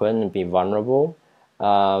open and be vulnerable.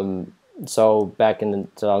 So back in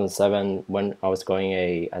 2007, when I was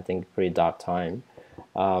going I think pretty dark time,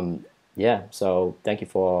 yeah. So thank you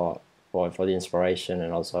for the inspiration,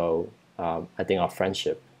 and also I think our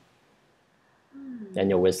friendship and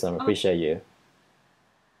your wisdom. Appreciate you.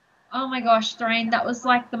 Oh my gosh, Thurein, that was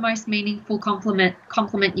like the most meaningful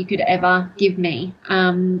compliment you could ever give me.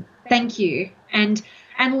 Thank you. And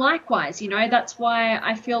likewise, you know, that's why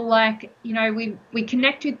I feel like, you know, we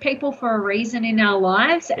connect with people for a reason in our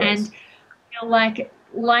lives. Yes. And I feel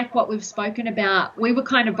like what we've spoken about, we were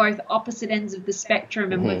kind of both opposite ends of the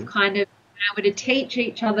spectrum, and we've kind of been able to teach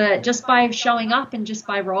each other just by showing up and just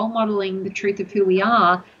by role modeling the truth of who we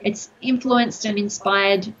are. It's influenced and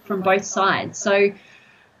inspired from both sides. So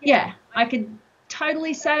yeah, I could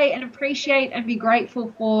totally say and appreciate and be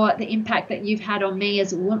grateful for the impact that you've had on me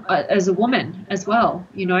as a woman as well,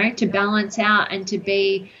 you know, to balance out and to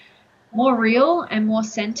be more real and more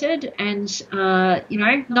centered, and you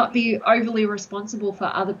know, not be overly responsible for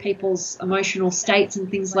other people's emotional states and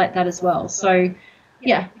things like that as well. So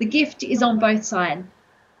yeah, the gift is on both sides.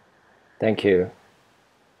 Thank you.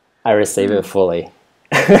 I receive it fully.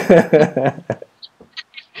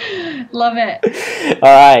 Love it.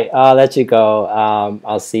 All right, I'll let you go.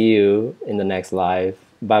 I'll see you in the next live.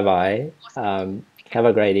 Bye-bye. Have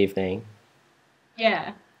a great evening.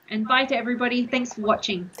 Yeah, and bye to everybody. Thanks for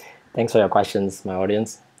watching. Thanks for your questions, my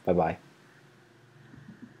audience. Bye-bye.